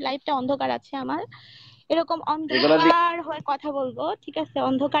এখন লাইভটা অন্ধকার আছে আমার, এরকম এগুলো দিয়ে। অন্ধকার হয়ে কথা বলবো। ঠিক আছে,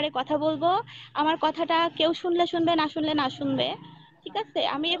 অন্ধকারে কথা বলবো। আমার কথাটা কেউ শুনলে শুনবে, না শুনলে না শুনবে। ঠিক আছে,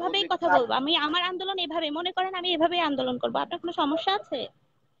 আমি এভাবেই কথা বলবো। আমি আমার আন্দোলন এভাবে মনে করেন, আমি এভাবেই আন্দোলন করবো। আপনার কোনো সমস্যা আছে?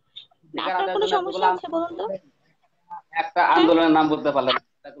 না, অধিকার আপনার আদায়ের কোনো জন্য এতগুলো সমস্যা আছে বলুন তো? একটা হ্যাঁ, আন্দোলনের নাম বলতে পারলেন না।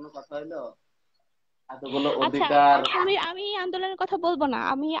 এটা কোনো কথা হইলো? এতগুলো আচ্ছা, অধিকার। আচ্ছা, আমি এই আন্দোলনের কথা বলবো না।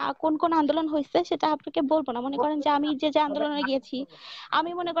 আমি কোন কোন আন্দোলন হয়েছে সেটা আপনাকে বলবো না। মনে করেন যে আমি যে যে আন্দোলনে গিয়েছি,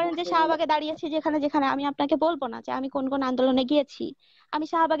 আমি মনে করেন যে শাহবাগে দাঁড়িয়েছি, যেখানে যেখানে, আমি আপনাকে বলবো না যে আমি কোন কোন আন্দোলনে গিয়েছি। আমি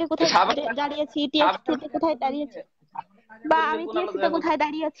শাহবাগে কোথায় সাবেক দাঁড়িয়েছি, সাবেক টিএসসি তে কোথায় দাঁড়িয়েছি, বা আন্দোলনে আমি কোন টিএসসি তে আন্দোলনে কোথায়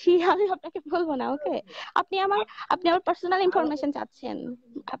দাঁড়িয়েছি আমি আপনাকে বলবো না। ওকে? আপনি আমার আপনি আমার পার্সোনাল ইনফরমেশন চাচ্ছেন।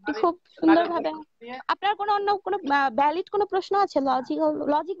 আপনি নারী খুব নারী সুন্দরভাবে, অধিকার নিয়ে। আপনার কোনো অন্য কোনো ভ্যালিড কোনো প্রশ্ন আছে?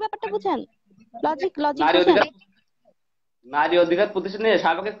 লজিক ব্যাপারটা বুঝেন? লজিক নারী বুঝেন? অধিকার নারী অধিকার প্রতিষ্ঠা নিয়ে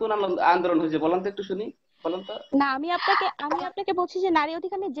সাবেক কোন আন্দোলন হয়েছে বলেন তো একটু শুনি। বলুন তো। না, আমি আপনাকে বলছি যে নারী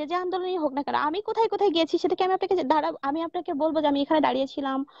অধিকার নিয়ে যে যে আন্দোলনই হোক না কেন, আমি কোথায় কোথায় গিয়েছি সেটা কি আমি আপনাকে আমি আপনাকে বলবো যে আমি এখানে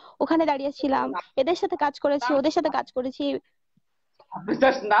দাঁড়িয়েছিলাম, ওখানে দাঁড়িয়েছিলাম, এদের সাথে কাজ করেছি, নাম, ওদের সাথে কাজ করেছি। আপনি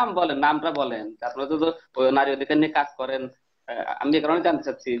জাস্ট নাম বলেন, নামটা বলেন। আপনারা তো ওই নারী অধিকার নিয়ে কাজ করেন। আমি এই কারণে জানতে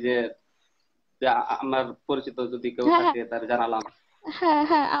চাচ্ছি যে যে আমার পরিচিত যদি কেউ হ্যাঁ, হ্যাঁ, থাকে তার জানালাম। হ্যাঁ,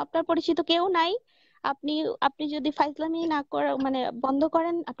 হ্যাঁ, আপনার পরিচিত কেউ নাই। আপনি আপনি যদি ফাইজলামি না করা মানে বন্ধ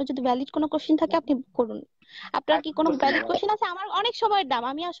করেন, আপনার যদি ভ্যালিড কোনো কোশ্চেন থাকে আপনি করুন। আপনার কি কোনো করছেন ভ্যালিড আবার। কোশ্চেন আছে? আমার অনেক সময়ের দাম,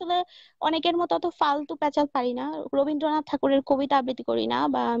 আমি আসলে অনেকের মতো অত ফালতু প্যাচাল পারি না। রবীন্দ্রনাথ ঠাকুরের কবিতা আবৃত্তি করি না,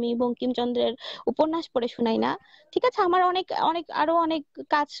 বা আমি বঙ্কিমচন্দ্রের উপন্যাস পড়ে শোনাই না। ঠিক আছে, আমার অনেক অনেক আরো অনেক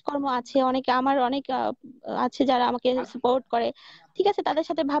কাজকর্ম আছে, অনেকে আমার অনেক আছে যারা আমাকে সাপোর্ট করে। ঠিক আছে, তাদের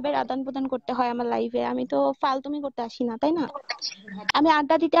সাথে ভাবের আদান প্রদান করতে হয় আমার লাইফে। আমি তো ফালতুমি করতে আসি না, তাই না? আমি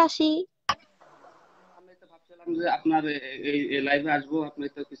আড্ডা দিতে আসি। আমি তো ভাবছিলাম যে আপনার এই লাইভে আসবো, আপনি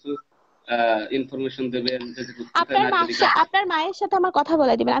তো কিছু ইনফরমেশন দেবেন যে কোথায় আপনার নারী মা অধিকার। আপনার মায়ের সাথে আমার কথা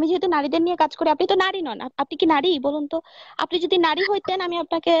বলে দিবেন। আমি যেহেতু নারীদের নিয়ে কাজ করি, আপনি তো নারী নন। আপনি কি নারী বলুন তো? আপনি যদি নারী হইতেন, আমি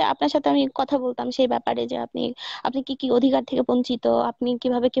আপনার সাথে আমি কথা বলতাম সেই ব্যাপারে, যে আপনি আপনি কি কি অধিকার থেকে বঞ্চিত, আপনি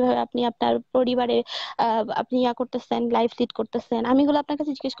কিভাবে কিভাবে আপনি আপনার পরিবারে আপনি করতেছেন, লাইফ লিড করতেছেন, আমি এগুলো আপনার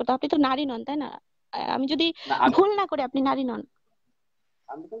কাছে জিজ্ঞেস করতাম। আপনি তো নারী নন, তাই না? আমি যদি না আমি, ভুল না করি, আপনি নারী নন।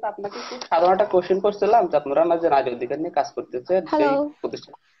 আমি কিন্তু আপনাকে খুব সাধারণ একটা কোশ্চেন করছিলাম যে আপনারা না যে নারী অধিকার নিয়ে কাজ করতেছেন হ্যালো, সেই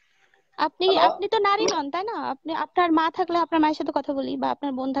প্রতিষ্ঠান। আপনি হ্যালো। আপনি তো নারী নন, তাই না? আপনি আপনার মা থাকলে আপনার মায়ের সাথে কথা বলি, বা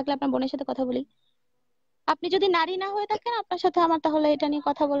আপনার বোন থাকলে আপনার বোনের সাথে কথা বলি। আপনি যদি নারী না হয়ে থাকেন, আপনার সাথে আমার তাহলে এটা নিয়ে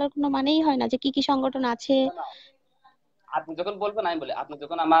কথা বলার কোনো মানেই হয় না, যে কি কি সংগঠন আছে। আপনি যখন বলবেন আমি বলি, আপনি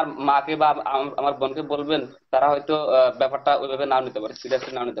যখন আমার মাকে বা আমার বোনকে বলবেন, তারা হয়তো ব্যাপারটা ওইভাবে নাও নিতে পারে,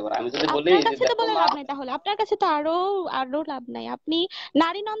 সিরিয়াসলি নাও নিতে পারে। আমি যদি বলি আপনার যে কাছে তো দেখো বলে মা। লাভ নাই, তাহলে আপনার কাছে তো আরো আরো লাভ নাই। আপনি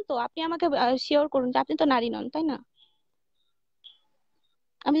নারী নন তো, আপনি আমাকে শিওর করুন যে আপনি তো নারী নন, তাই না?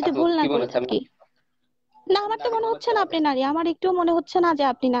 আমি যদি এত ভুল না কি মনে করে হচ্ছে আমি থাকি। না, আমার তো নারী মনে মনে হচ্ছে হচ্ছে না আমাকে? আপনি নারী, আমার একটুও মনে হচ্ছে না যে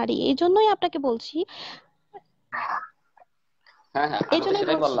আপনি নারী, এই জন্যই আপনাকে বলছি। হ্যাঁ হ্যাঁ, এই আমি তো জন্যই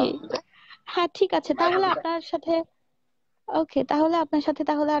সেটাই বলছি। বললাম যে হ্যাঁ, ঠিক আছে, নারী তাহলে অধিকার। আপনার সাথে ওকে, তাহলে আপনার সাথে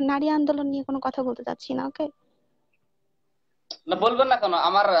তাহলে আর নারী আন্দোলন নিয়ে কোনো কথা বলতে চাচ্ছি না, ওকে? না বলবেন না কেন?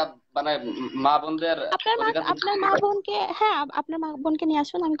 আমার মানে মা বোনদের অধিকার যদি। আপনার মা বোনকে, হ্যাঁ, আপনার মা বোনকে নিয়ে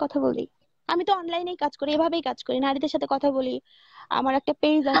আসুন, আমি কথা বলি। আমি তো অনলাইনেই কাজ করি, এভাবেই কাজ করি, নারীদের সাথে কথা বলি। আমার একটা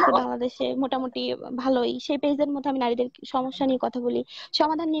পেজ মানে আছে বাংলাদেশে, মোটামুটি ভালোই। সেই পেজের মধ্যে আমি নারীদের সমস্যা নিয়ে কথা বলি,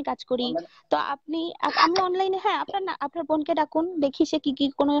 সমাধান নিয়ে কাজ করি। online- তো আমি অনলাইনে, হ্যাঁ, আপনার বোনকে ডাকুন, দেখি সে কি কি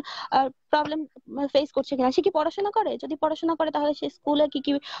কোনো প্রবলেম ফেস করছে কিনা। সে কি পড়াশোনা করে? যদি পড়াশোনা করে, তাহলে সে স্কুলে কি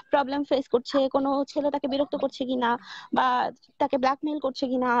কি প্রবলেম ফেস করছে, কোনো ছেলে তাকে বিরক্ত করছে কিনা, বা তাকে ব্ল্যাকমেইল করছে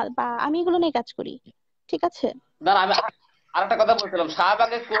কিনা, বা আমি এগুলো নিয়ে কাজ করি। ঠিক আছে। না না, আমি আরেকটা কথা বলছিলাম,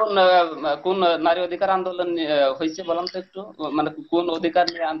 শাহবাগে কোন নারী অধিকার আন্দোলন হয়েছে বলেন তো একটু। মানে কোন অধিকার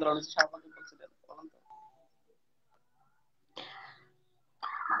নিয়ে আন্দোলন হয়েছে শাহবাগে বলছিলেন, বলেন তো।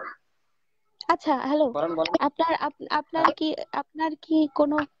 আচ্ছা, হ্যালো। বলেন বলেন। আপনার কি আপনার কি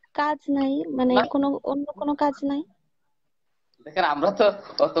কোনো কাজ নাই, মানে না কোনো অন্য কোনো কাজ নাই? দেখেন, আমরা তো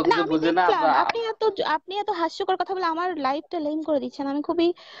অত না, কিছু আমি বুঝি না দেখলাম আমরা। আপনি এত হাস্যকর কথা বলে আমার লাইফটা লেম করে দিচ্ছেন। আমি খুবই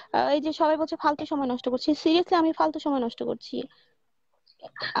এই যে সবাই বলছে ফালতু সময় নষ্ট করছি, সিরিয়াসলি আমি ফালতু সময় নষ্ট করছি?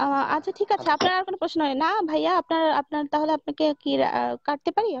 আচ্ছা, ঠিক আছে, আপনার আর কোনো প্রশ্ন নেই না ভাইয়া? আপনার আপনার তাহলে আপনাকে কি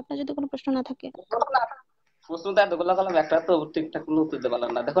কাটতে পারি, আপনার যদি কোনো প্রশ্ন না থাকে? প্রশ্ন তো এতগুলো করলাম, একটা তো ঠিকঠাক কোনো উত্তর দিতে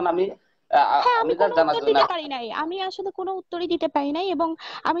পারলাম না। দেখুন আমি হ্যাঁ, আমি আমি যা কোনো জানার উত্তর জন্য। দিতে পারি নাই, আমি আসলে কোনো উত্তরই দিতে পারি নাই, এবং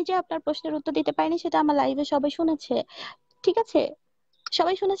আমি যে আপনার প্রশ্নের উত্তর দিতে পারিনি সেটা আমার লাইভে সবাই শুনেছে। ঠিক আছে,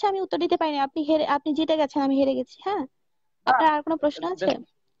 সবাই শুনেছে আমি উত্তর দিতে পারিনি। আপনি জিতে গেছেন, আমি হেরে গেছি। হ্যাঁ, না আপনার আর কোনো প্রশ্ন আছে? দেখুন,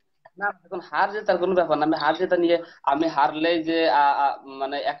 না দেখুন, হার জেতার কোনো ব্যাপার না। আমি হার জেতা নিয়ে, আমি হারলেই যে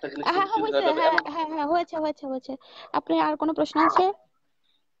মানে একটা জিনিস হ্যাঁ, হ্যাঁ, পরিস্থিতি হয়েছে, হয়ে যাবে হ্যাঁ, এমন। হ্যাঁ, হ্যাঁ, হয়েছে, হয়েছে, হয়েছে। আপনি আর কোনো প্রশ্ন আছে?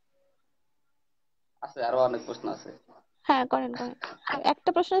 আছে, আরো অনেক প্রশ্ন আছে। হ্যাঁ, করেন, করেন। একটা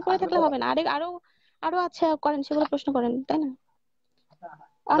প্রশ্ন পড়ে আসলে থাকলে তো, হবে না, আরো আরো আছে, করেন, সেগুলো প্রশ্ন করেন, তাই না? আচ্ছা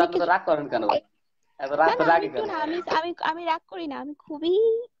অনেক আপনি তো কিছু। রাগ করেন কেন ভাই? এত রাগ না, তো না, আমি রাগি একটু কেন না, ভাই? আমি রাগ করি না, আমি খুবই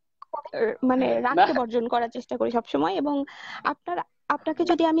মানে না রাগকে বর্জন করার চেষ্টা করি সবসময়। এবং আপনার আপনাকে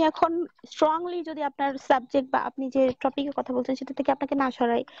যদি আমি এখন স্ট্রংলি যদি আপনার সাবজেক্ট বা আপনি যে টপিকের কথা বলছেন সেটা থেকে আপনাকে না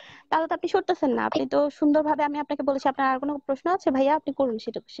সরাই, তাহলে তো আপনি সরতেছেন না। আপনি তো সুন্দরভাবে, আমি আপনাকে বলেছি, আপনার আর কোনো প্রশ্ন আছে ভাইয়া, আপনি করুন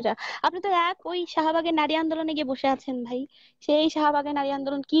সেটা। আপনি তো ওই শাহবাগের নারী আন্দোলনে গিয়ে বসে আছেন ভাই। সেই শাহবাগের নারী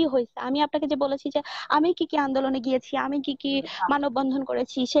আন্দোলন কি হয়েছে? আমি আপনাকে যে বলেছি যে আমি কি কি আন্দোলনে গিয়েছি, আমি কি কি মানববন্ধন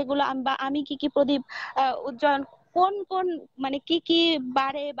করেছি, সেগুলো বা আমি কি কি প্রদীপ উজ্জ্বলন, কোন কোন মানে কি কি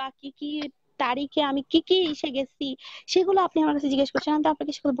বারে বা কি কি তারিখে আমি কি কি এসে গেছি, সেগুলো আপনি আমার কাছে জিজ্ঞেস করছেন। আমি তো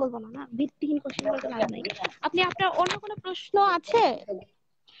আপনাকে সেগুলো বলবো না। না, ভিত্তিহীন কোশ্চেন করে তো লাভ নাই। আপনার অন্য কোনো প্রশ্ন আছে?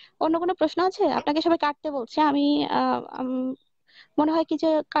 অন্য কোনো প্রশ্ন আছে? আপনাকে সবাই কাটতে বলছে। আমি মনে হয় কি যে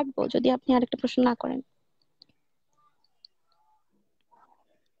কাটবো যদি আপনি আরেকটা প্রশ্ন না করেন।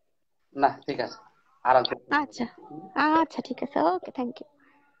 না ঠিক আছে, আর একবার চেষ্টা আচ্ছা, করছি। আচ্ছা ঠিক আছে, ওকে, থ্যাংক ইউ।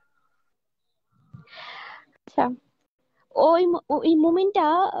 আচ্ছা, ওই মুমিনটা,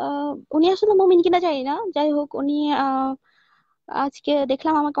 উনি আসলে মুমিন কিনা জানি না, যাই হোক উনি আজকে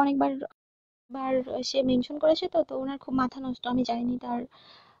দেখলাম আমাকে অনেকবার বার সে মেনশন করেছে, তো তো ওনার খুব মাথা নষ্ট, আমি জানি তার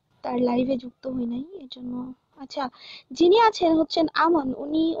তার লাইভে যুক্ত হই নাই এর জন্য। আচ্ছা, যিনি আছেন হচ্ছেন আমন,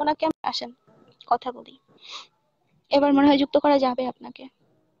 উনি ওনাকে আসেন কথা বলি, এবার মনে হয় যুক্ত করা যাবে আপনাকে।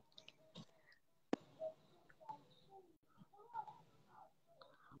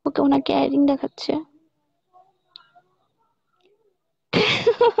 ওকে, ওনাকে অ্যাডিং দেখাচ্ছে।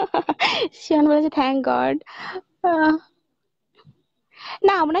 শিয়ান বলেছে থ্যাংক গড।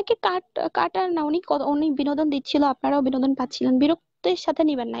 না, ওনাকে কাটার না, উনি বিনোদন দিচ্ছিল, আপনারাও বিনোদন পাচ্ছিলেন, বিরক্তের সাথে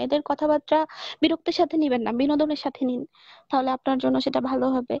নিবেন না এদের কথাবার্তা, বিরক্তের সাথে নিবেন না, বিনোদনের সাথে নিন, তাহলে আপনার জন্য সেটা ভালো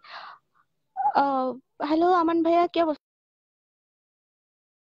হবে। আহ হ্যালো আমান ভাইয়া, কি অবস্থা?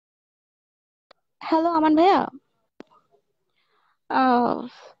 হ্যালো আমান ভাইয়া, আহ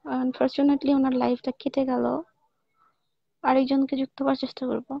আনফরচুনেটলি ওনার লাইফটা কেটে গেল, আরেকজনকে যুক্ত করার চেষ্টা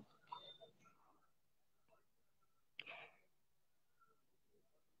করব।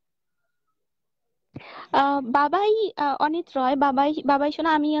 বাবাই, অনিত রয়, বাবাই বাবাই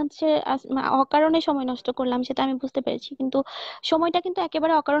শোনা, আমি হচ্ছে অকারণে সময় নষ্ট করলাম সেটা আমি বুঝতে পেরেছি, কিন্তু সময়টা কিন্তু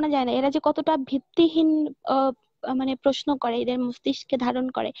একেবারে অকারণে যায় না, এরা যে কতটা ভিত্তিহীন আহ, মানে প্রশ্ন করে, এদের মস্তিষ্কে ধারণ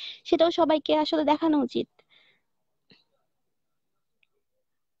করে, সেটাও সবাইকে আসলে দেখানো উচিত।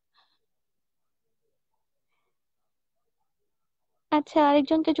 আচ্ছা,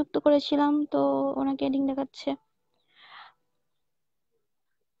 আরেকজনকে যুক্ত করেছিলাম তো, ওনাকে লিঙ্ক দেখাচ্ছে,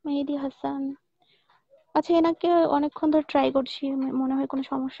 মেহেদি হাসান। আচ্ছা, এনাকে অনেকক্ষণ ধরে ট্রাই করছি, মনে হয় কোনো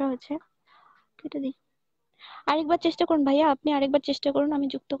সমস্যা হয়েছে, কেটে দিই। আরেকবার চেষ্টা করুন ভাইয়া, আপনি আরেকবার চেষ্টা করুন, আমি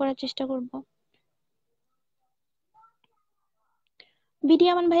যুক্ত করার চেষ্টা করব। বিডি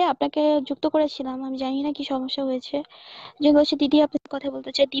আমান ভাইয়া, আপনাকে যুক্ত করেছিলাম, আমি জানি না কি সমস্যা হয়েছে, যে হচ্ছে দিদি আপনার কথা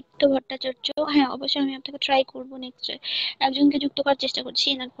বলতে চাই, দীপ্ত ভট্টাচার্য। হ্যাঁ, অবশ্যই আমি আপনাকে ট্রাই করবো, নেক্সট একজনকে যুক্ত করার চেষ্টা করছি,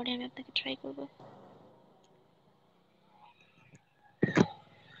 এনার পরে আমি আপনাকে ট্রাই করব।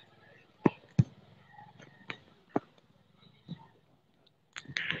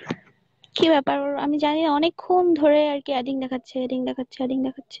 কি ব্যাপার আমি জানি না, অনেকক্ষণ ধরে আর কি অ্যাডিং দেখাচ্ছে, অ্যাডিং দেখাচ্ছে, অ্যাডিং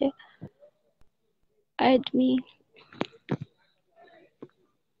দেখাচ্ছে। অ্যাডমি।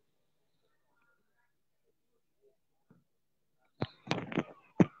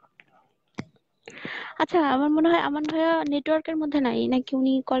 আচ্ছা, আমার মনে হয় আমার ভাইয়া নেটওয়ার্কের মধ্যে নাই, নাকি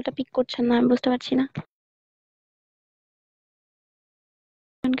উনি কলটা পিক করছেন না, আমি বুঝতে পারছি না।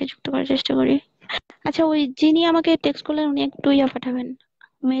 একজনকে যুক্ত করার চেষ্টা করি। আচ্ছা, ওই যিনি আমাকে টেক্সট করলেন উনি একটু ইয়া পাঠাবেন,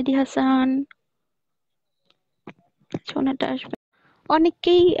 মেহেদি হাসান। আচ্ছা, ওনারটা আসবে।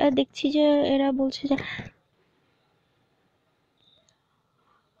 অনেককেই দেখছি যে এরা বলছে যে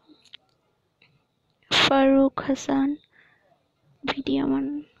ফারুক হাসান, ভিডিও মান।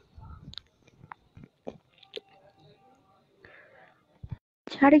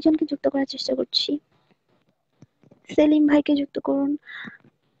 আরেকজনকে যুক্ত করার চেষ্টা করছি, সেলিম ভাইকে যুক্ত করুন।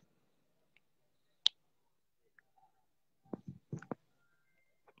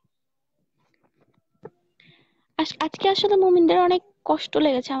 আজকে আসলে মুমিনদের অনেক কষ্ট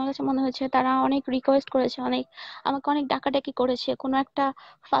লেগেছে, আমার কাছে মনে হয়েছে তারা অনেক রিকোয়েস্ট করেছে, অনেক আমাকে অনেক ডাকাডাকি করেছে কোনো একটা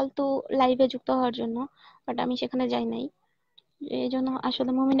ফালতু লাইভে যুক্ত হওয়ার জন্য, বাট আমি সেখানে যাই নাই। এই জন্য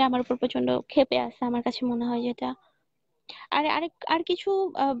আসলে মুমিনে আমার উপর প্রচন্ড ক্ষেপে আছে, আমার কাছে মনে হয় যেটা। আর আরেক আর কিছু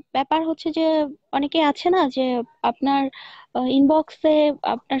ব্যাপার হচ্ছে যে, অনেকে আছে না যে আপনার ইনবক্সে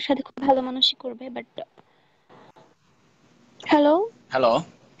আপনার সাথে খুব ভালো মানুষই করবে, but. Hello, hello.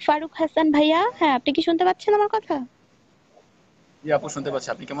 Faruk Hasan ভাইয়া, হ্যাঁ আপনি কি শুনতে পাচ্ছেন আমার কথা? জি আপু, শুনতে পাচ্ছি।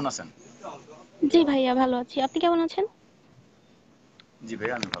 আপনি কেমন আছেন? জি ভাইয়া, ভালো আছি, আপনি কেমন আছেন? জি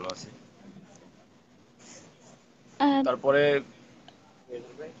ভাইয়া, আমি ভালো আছি। আহ, তারপরে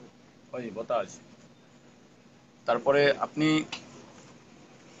ওই বাতাস, তারপরে আপনি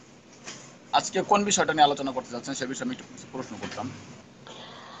আজকে কোন বিষয়টা নিয়ে আলোচনা করতে চাচ্ছেন সে বিষয়ে আমি একটু কিছু প্রশ্ন করতাম।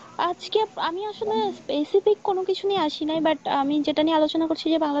 আজকে আমি আসলে স্পেসিফিক কোনো কিছু নিয়ে আসি নাই, বাট আমি যেটা নিয়ে আলোচনা করছি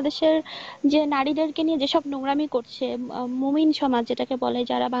যে বাংলাদেশের যে নারীদেরকে নিয়ে যেসব নোংরামি করছে, মুমিন সমাজ যেটাকে বলে,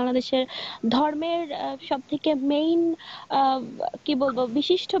 যারা বাংলাদেশের ধর্মের সব থেকে মেইন, কি বলবো,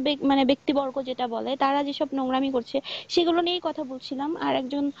 বিশিষ্ট মানে ব্যক্তিবর্গ যেটা বলে, তারা যেসব নোংরামি করছে সেগুলো নিয়েই কথা বলছিলাম। আর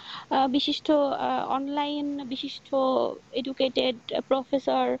একজন বিশিষ্ট অনলাইন বিশিষ্ট এডুকেটেড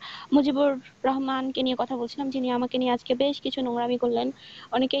প্রফেসর মুজিবুর রহমানকে নিয়ে কথা বলছিলাম, যিনি আমাকে নিয়ে আজকে বেশ কিছু নোংরামি করলেন,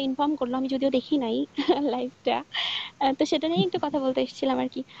 অনেকে ইনফর্ম করলো, আমি যদিও দেখি নাই লাইভটা। তো সেটা নিয়ে একটু কথা বলতে এসেছিলাম আর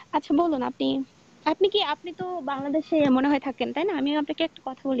কি। আচ্ছা বলুন আপনি। আপনি তো বাংলাদেশে মনে হয় থাকেন, তাই না? আমি আপনাকে একটা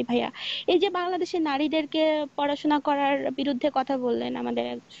কথা বলি ভাইয়া, এই যে বাংলাদেশের নারীদেরকে পড়াশোনা করার বিরুদ্ধে কথা বললেন আমাদের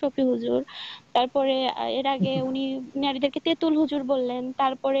এক শফি হুজুর, তারপরে এর আগে উনি নারীদেরকে তেঁতুল হুজুর বললেন,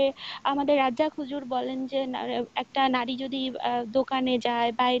 তারপরে আমাদের রাজ্জাক হুজুর বলেন যে একটা নারী যদি দোকানে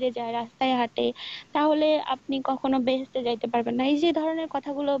যায়, বাইরে যায়, রাস্তায় হাঁটে, তাহলে আপনি কখনো বেহেশতে যাইতে পারবেন না। এই যে ধরনের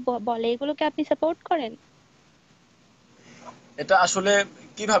কথাগুলো বলে, এগুলোকে আপনি সাপোর্ট করেন? এটা আসলে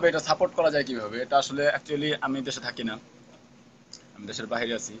কিভাবে এটা সাপোর্ট করা যায়, কিভাবে এটা আসলে অ্যাকচুয়ালি আমি দেশে থাকি না, আমি দেশের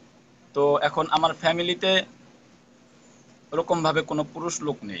বাইরে আছি। তো এখন আমার ফ্যামিলিতে ওরকম ভাবে কোনো পুরুষ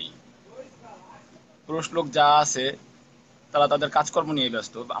লোক নেই। পুরুষ লোক যা আছে তারা তাদের কাজকর্ম নিয়ে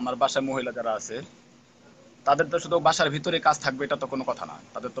ব্যস্ত। আমার বাসায় মহিলা যারা আছে তাদের তো শুধু বাসার ভিতরে কাজ থাকবে এটা তো কোনো কথা না,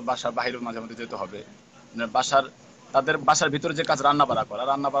 তাদের তো বাসার বাইরেও মাঝে মধ্যে যেতে হবে। মানে তাদের বাসার ভিতরে যে কাজ, রান্না বাড়া করা,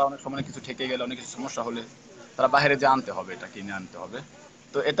 রান্না বাড়া অনেক সময় কিছু ঠেকে গেলে, অনেক কিছু সমস্যা হলে তারা বাইরে যে আনতে হবে, এটা কিনে আনতে হবে।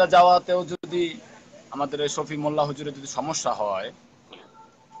 তো এটা যাওয়াতেও যদি আমাদের এই শফি মোল্লা হুজুরের যদি সমস্যা হয়,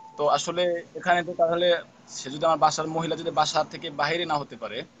 তো আসলে এখানে তো তাহলে সে যদি, আমার বাসার মহিলা যদি বাসা থেকে বাইরে না হতে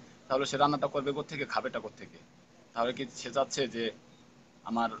পারে, তাহলে সে রান্নাটা করবে কোত্থেকে, খাবেটা কোত্থেকে? তাহলে কি সে চাচ্ছে যে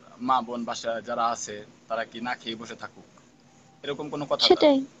আমার মা বোন বাসায় যারা আছে তারা কি না খেয়ে বসে থাকুক? এরকম কোনো কথা তো।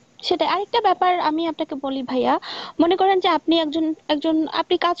 সেটাই, সেটাই। আরেকটা ব্যাপার আমি আপনাকে বলি ভাইয়া, মনে করেন যে আপনি একজন একজন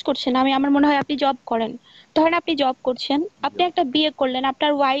আপনি কাজ করছেন, আমার মনে হয় আপনি জব করেন। ধরেন আপনি জব করছেন, আপনি একটা বিয়ে করলেন,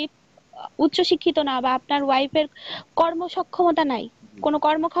 আপনার ওয়াইফ উচ্চ শিক্ষিত না, বা আপনার ওয়াইফের কর্মসক্ষমতা নাই, জি, কোনো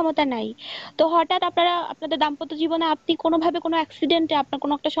কর্মক্ষমতা নাই। তো হঠাৎ আপনাদের দাম্পত্য জীবনে আপনি কোনোভাবে কোনো অ্যাক্সিডেন্টে আপনার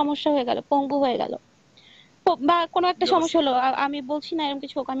কোনো একটা সমস্যা হয়ে গেল, পঙ্গু হয়ে গেল, বা কোনো একটা জি, সমস্যা অবশ্যই। হলো, আমি বলছি না এরকম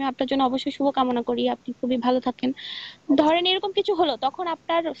কিছু হোক, আমি আপনার জন্য অবশ্যই শুভ কামনা করি, আপনি খুবই ভালো থাকেন। ধরেন এরকম কিছু হলো, তখন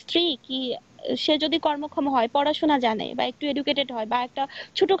আপনার স্ত্রী কি, সে যদি কর্মক্ষম হয়, পড়াশোনা জানে, বা একটু এডুকেটেড হয়, বা একটা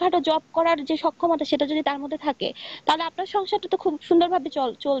ছোটখাটো জব করার যে সক্ষমতা সেটা যদি তার মধ্যে থাকে, তাহলে আপনার সংসারটা তো খুব সুন্দরভাবে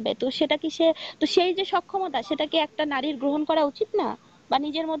চলবে। তো সেটা কি সে, তো সেই যে সক্ষমতা, সেটা কি একটা নারীর গ্রহণ করা উচিত না? বা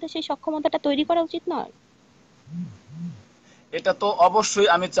নিজের মধ্যে সেই সক্ষমতাটা তৈরি করা উচিত নয়? এটা তো অবশ্যই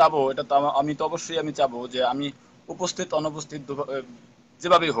আমি চাবো, এটা তো আমি তো অবশ্যই আমি চাবো যে আমি উপস্থিত অনুপস্থিত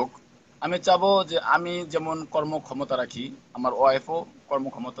যেভাবেই হোক, আমি চাবো যে আমি যেমন কর্মক্ষমতা রাখি, আমার ওয়াইফও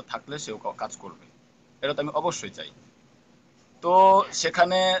কর্মক্ষমতা থাকলে সেও কাজ করবে। এটা তো আমি অবশ্যই চাই। তো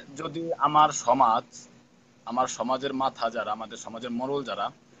সেখানে যদি আমার সমাজের মাথা যারা, আমাদের সমাজের মোড়ল যারা,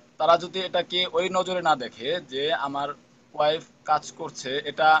 তারা যদি এটাকে ওই নজরে না দেখে যে আমার ওয়াইফ কাজ করছে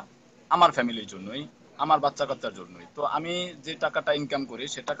এটা আমার ফ্যামিলির জন্যই, আমার বাচ্চা কাচ্চার জন্যই, তো আমি যে টাকাটা ইনকাম করি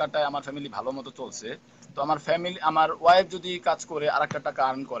সে টাকাটায় আমার ফ্যামিলি ভালো মতো চলছে। তো আমার ওয়াইফ যদি কাজ করে আর একটা টাকা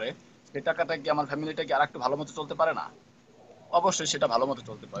আর্ন করে, সেই টাকাটা কি আমার ফ্যামিলিটা কি আর একটু ভালো মতো চলতে পারে না? অবশ্যই সেটা ভালো মতো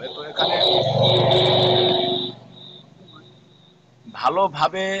চলতে পারে। তো এখানে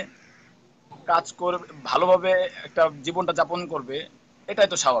ভালোভাবে কাজ করবে, ভালোভাবে একটা জীবনটা যাপন করবে, এটাই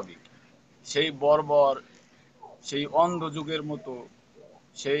তো স্বাভাবিক। সেই বর্বর, সেই অন্ধ যুগের মতো,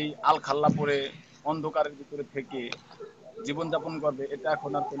 সেই আলখাল্লা পরে অন্ধকারের ভিতরে থেকে জীবন যাপন করবে, এটা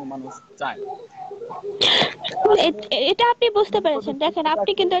এখন আর কোনো মানুষ চায় না। এটা আসলে এটা আপনি বুঝতে দ্রুত পেরেছেন, হচ্ছে দেখেন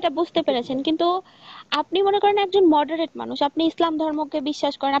আপনি এটাকে কিন্তু এটা বুঝতে শিখেতে পেরেছেন, হবে। কিন্তু আপনি মনে করেন একজন মডারেট মানুষ, আপনি ইসলাম ধর্মকে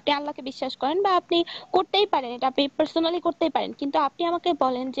বিশ্বাস করেন, আপনি আল্লাহকে বিশ্বাস করেন, বা আপনি করতেই পারেন, এটা আপনি পার্সোনালি করতেই পারেন, কিন্তু আপনি আমাকে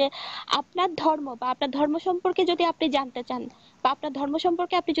বলেন যে আপনার ধর্ম বা আপনার ধর্ম সম্পর্কে যদি আপনি জানতে চান, বা আপনার ধর্ম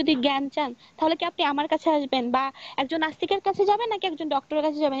সম্পর্কে আপনি যদি জ্ঞান চান, তাহলে কি আপনি আমার কাছে আসবেন, বা একজন নাস্তিকের কাছে যাবেন, নাকি একজন ডক্টরের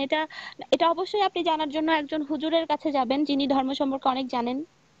কাছে যাবেন? এটা এটা অবশ্যই আপনি জানার জন্য একজন হুজুরের কাছে যাবেন, যিনি ধর্ম সম্পর্কে অনেক জানেন,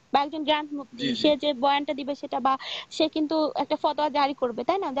 বা একজন গ্রান্ট মুফতি, জি, জি, সে যে বয়ানটা দিবে সেটা, বা সে কিন্তু একটা ফতোয়া জারি করবে,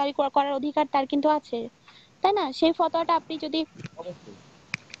 তাই না? করার অধিকার তার কিন্তু আছে, তাই না? সেই ফতোয়াটা আপনি যদি, অবশ্যই।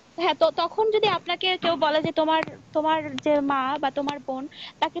 হ্যাঁ, তো তখন যদি আপনাকে কেউ বলে যে তোমার তোমার যে মা বা তোমার বোন,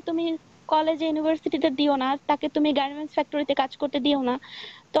 তাকে তুমি কলেজে ইউনিভার্সিটিতে দিও না, তাকে তুমি গার্মেন্টস ফ্যাক্টরিতে কাজ করতে দিও না,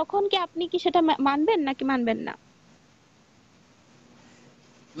 তখন কি আপনি কি সেটা মানবেন নাকি মানবেন না?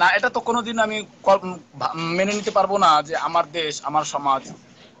 না, এটা তো কোনোদিন আমি মেনে নিতে পারবো না যে আমার দেশ, আমার সমাজ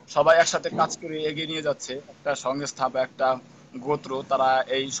সবাই একসাথে কাজ করে এগিয়ে নিয়ে যাচ্ছে, একটা সংস্থা বা একটা গোত্র তারা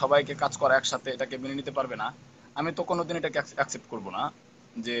এই সবাইকে কাজ করা একসাথে, এটাকে মেনে নিতে পারবে না। আমি তো কোনোদিন এটাকে অ্যাকসেপ্ট করবো না।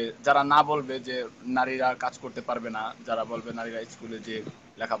 যে যারা না বলবে যে নারীরা কাজ করতে পারবে না, যারা বলবে নারীরা স্কুলে যে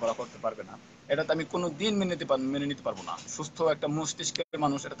লেখাপড়া করতে পারবে না, এটা তো আমি কোনো দিন মেনে নিতে পারবো না। সুস্থ একটা মস্তিষ্কের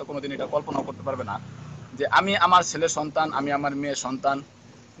মানুষ এটা তো কোনোদিন এটা কল্পনাও করতে পারবে না যে আমি আমার ছেলের সন্তান, আমি আমার মেয়ের সন্তান,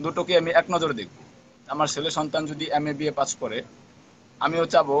 দুটোকে আমি এক নজরে দেখব। আমার ছেলে সন্তান যদি এমএ বিএ পাস করে, আমিও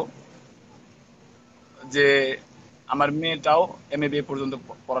চাবো যে আমার মেয়েটাও এমএ বিএ পর্যন্ত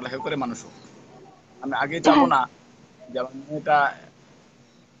পড়ালেখা করে মানুষ হোক। আমি আগে চাবো হ্যাঁ, না যে আমার মেয়েটা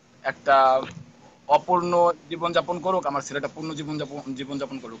একটা অপূর্ণ জীবনযাপন করুক, আমার ছেলেটা পূর্ণ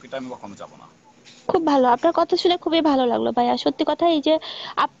জীবনযাপন করুক, এটা আমি কখনো চাবো না। খুব ভালো, আপনার কথা শুনে খুবই ভালো লাগলো ভাইয়া, সত্যি কথা। এই যে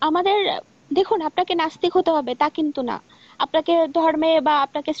আমাদের দেখুন, আপনাকে নাস্তিক হতে হবে তা কিন্তু না, আপনাকে ধর্মে বা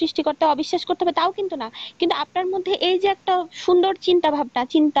আপনাকে সৃষ্টিকর্তা অবিশ্বাস করতে হবে তাও কিন্তু না, কিন্তু আপনার মধ্যে এই যে একটা সুন্দর চিন্তা ভাবনা,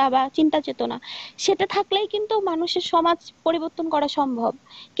 চিন্তা বা চিন্তা চেতনা, সেটা থাকলেই কিন্তু মানুষের সমাজ পরিবর্তন করা সম্ভব।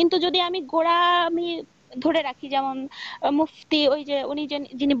 কিন্তু যদি আমি ধরে রাখি, যেমন মুফতি, ওই যে উনি যে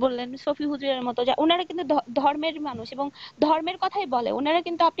যিনি বললেন সফি হুজুরের মতো, যা ওনারা কিন্তু ধর্মের মানুষ এবং ধর্মের কথাই বলে। ওনারা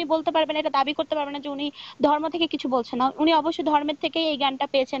কিন্তু, আপনি বলতে পারবেন, এটা দাবি করতে পারবেন না যে উনি ধর্ম থেকে কিছু বলছেন না, উনি অবশ্যই ধর্মের থেকেই এই জ্ঞানটা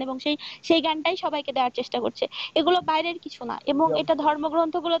পেয়েছেন এবং সেই জ্ঞানটাই সবাইকে দেওয়ার চেষ্টা করছে। এগুলো বাইরের কিছু না, এবং এটা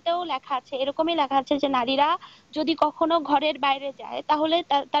ধর্মগ্রন্থগুলোতেও লেখা আছে, এরকমই লেখা আছে যে নারীরা যদি কখনো ঘরের বাইরে যায় তাহলে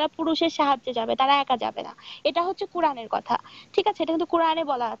তারা পুরুষের সাহায্যে যাবে, তারা একা যাবে না। এটা হচ্ছে কোরআনের কথা, ঠিক আছে? এটা কিন্তু কোরআনে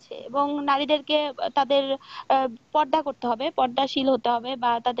বলা আছে। এবং নারীদেরকে তাদের পর্দা করতে হবে, পর্দাশীল হতে হবে,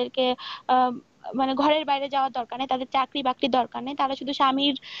 বা তাদেরকে আহ মানে ঘরের বাইরে যাওয়ার দরকার নেই, তাদের চাকরি বাকরির দরকার নেই, তারা শুধু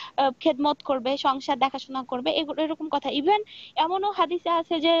স্বামীর খেদমত করবে, সংসার দেখাশোনা করবে, এগুলো এরকম কথা। ইভেন এমনও হাদিসে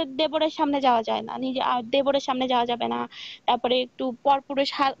আছে যে দেবরের সামনে যাওয়া যায় না, নিজে দেবরের সামনে যাওয়া যাবে না। তারপরে একটু পরপুরুষ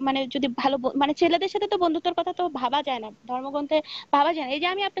মানে যদি ভালো মানে ছেলেদের সাথে তো বন্ধুত্বের কথা তো ভাবা যায় না, ধর্মগ্রন্থে ভাবা যায় না। এই যে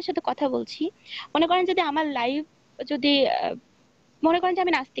আমি আপনার সাথে কথা বলছি, মনে করেন যদি আমার লাইফ, যদি মনে করেন যে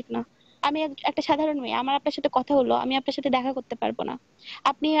আমি নাস্তিক না, আমি একটা সাধারণ মেয়ে, আমার আপনার সাথে কথা হলো, আমি আপনার সাথে দেখা করতে পারবো না।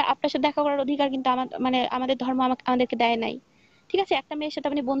 আপনার সাথে দেখা করার অধিকার কিন্তু মানে আমাদের ধর্ম আমাদেরকে দেয় নাই। ঠিক আছে? একটা মেয়ের সাথে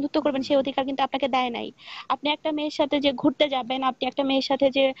আপনি বন্ধুত্ব করবেন সেই অধিকার কিন্তু আপনাকে দেয় নাই। আপনি একটা মেয়ের সাথে যে ঘুরতে যাবেন, আপনি একটা মেয়ের সাথে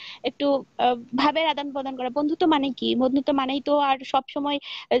যে একটু ভাবের আদান প্রদান করা, বন্ধুত্ব মানে কি? বন্ধুত্ব মানেই তো আর সব সময়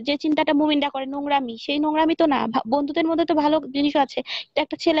যে চিন্তাটা মুমিনরা করে নোংরামি, সেই নোংরামি তো না। বন্ধুদের মধ্যে তো ভালো জিনিস আছে, কিন্তু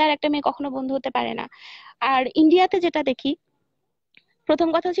একটা ছেলে আর একটা মেয়ে কখনো বন্ধু হতে পারে না। আর ইন্ডিয়াতে যেটা দেখি, প্রথম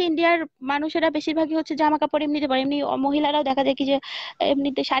কথা হচ্ছে ইন্ডিয়ার মানুষেরা বেশিরভাগই হচ্ছে জামা কাপড় এমনিতে পরে, এমনি মহিলারাও দেখা যায় কি যে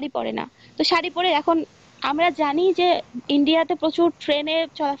এমনিতে শাড়ি পরে না। তো শাড়ি পরে এখন আমরা জানি যে ইন্ডিয়াতে প্রচুর ট্রেনে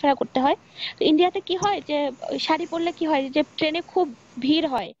চলাফেরা করতে হয়। তো ইন্ডিয়াতে কি হয় যে শাড়ি পরলে কি হয় যে ট্রেনে খুব ভিড়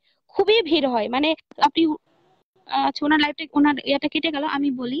হয়, খুবই ভিড় হয়। মানে আপনি আচ্ছা, ওনার লাইফটা, ওনার ইয়েটা কেটে গেল, আমি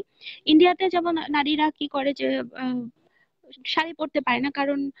বলি। ইন্ডিয়াতে যেমন নারীরা কি করে যে আহ, শাড়ি পরতে পারে না,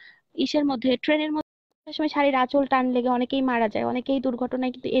 কারণ ইসের মধ্যে, ট্রেনের মধ্যে অনেক সময় শাড়ির আঁচল টান লেগে অনেকেই মারা যায়, অনেকেই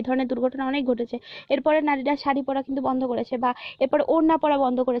দুর্ঘটনায়, কিন্তু এই ধরনের দুর্ঘটনা অনেক ঘটেছে। এরপরে নারীরা শাড়ি পরা কিন্তু বন্ধ করেছে, বা এরপরে ওড়না পরা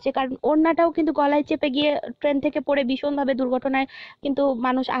বন্ধ করেছে, কারণ ওড়নাটাও কিন্তু গলায় চেপে গিয়ে ট্রেন থেকে পড়ে ভীষণ ভাবে দুর্ঘটনায় কিন্তু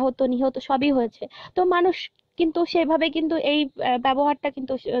মানুষ আহত নিহত সবই হয়েছে। তো মানুষ কিন্তু সেভাবে কিন্তু এই ব্যবহারটা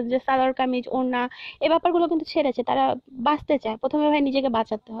কিন্তু যে সালোয়ার কামিজ ওড়না, এই ব্যাপারগুলো কিন্তু ছেড়েছে। তারা বাঁচতে চায়, প্রথমে ভাই নিজেকে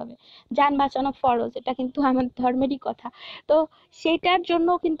বাঁচাতে হবে, যান বাঁচানো ফরজ, এটা কিন্তু আমার ধর্মেরই কথা। তো সেইটার জন্য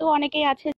কিন্তু অনেকেই আছে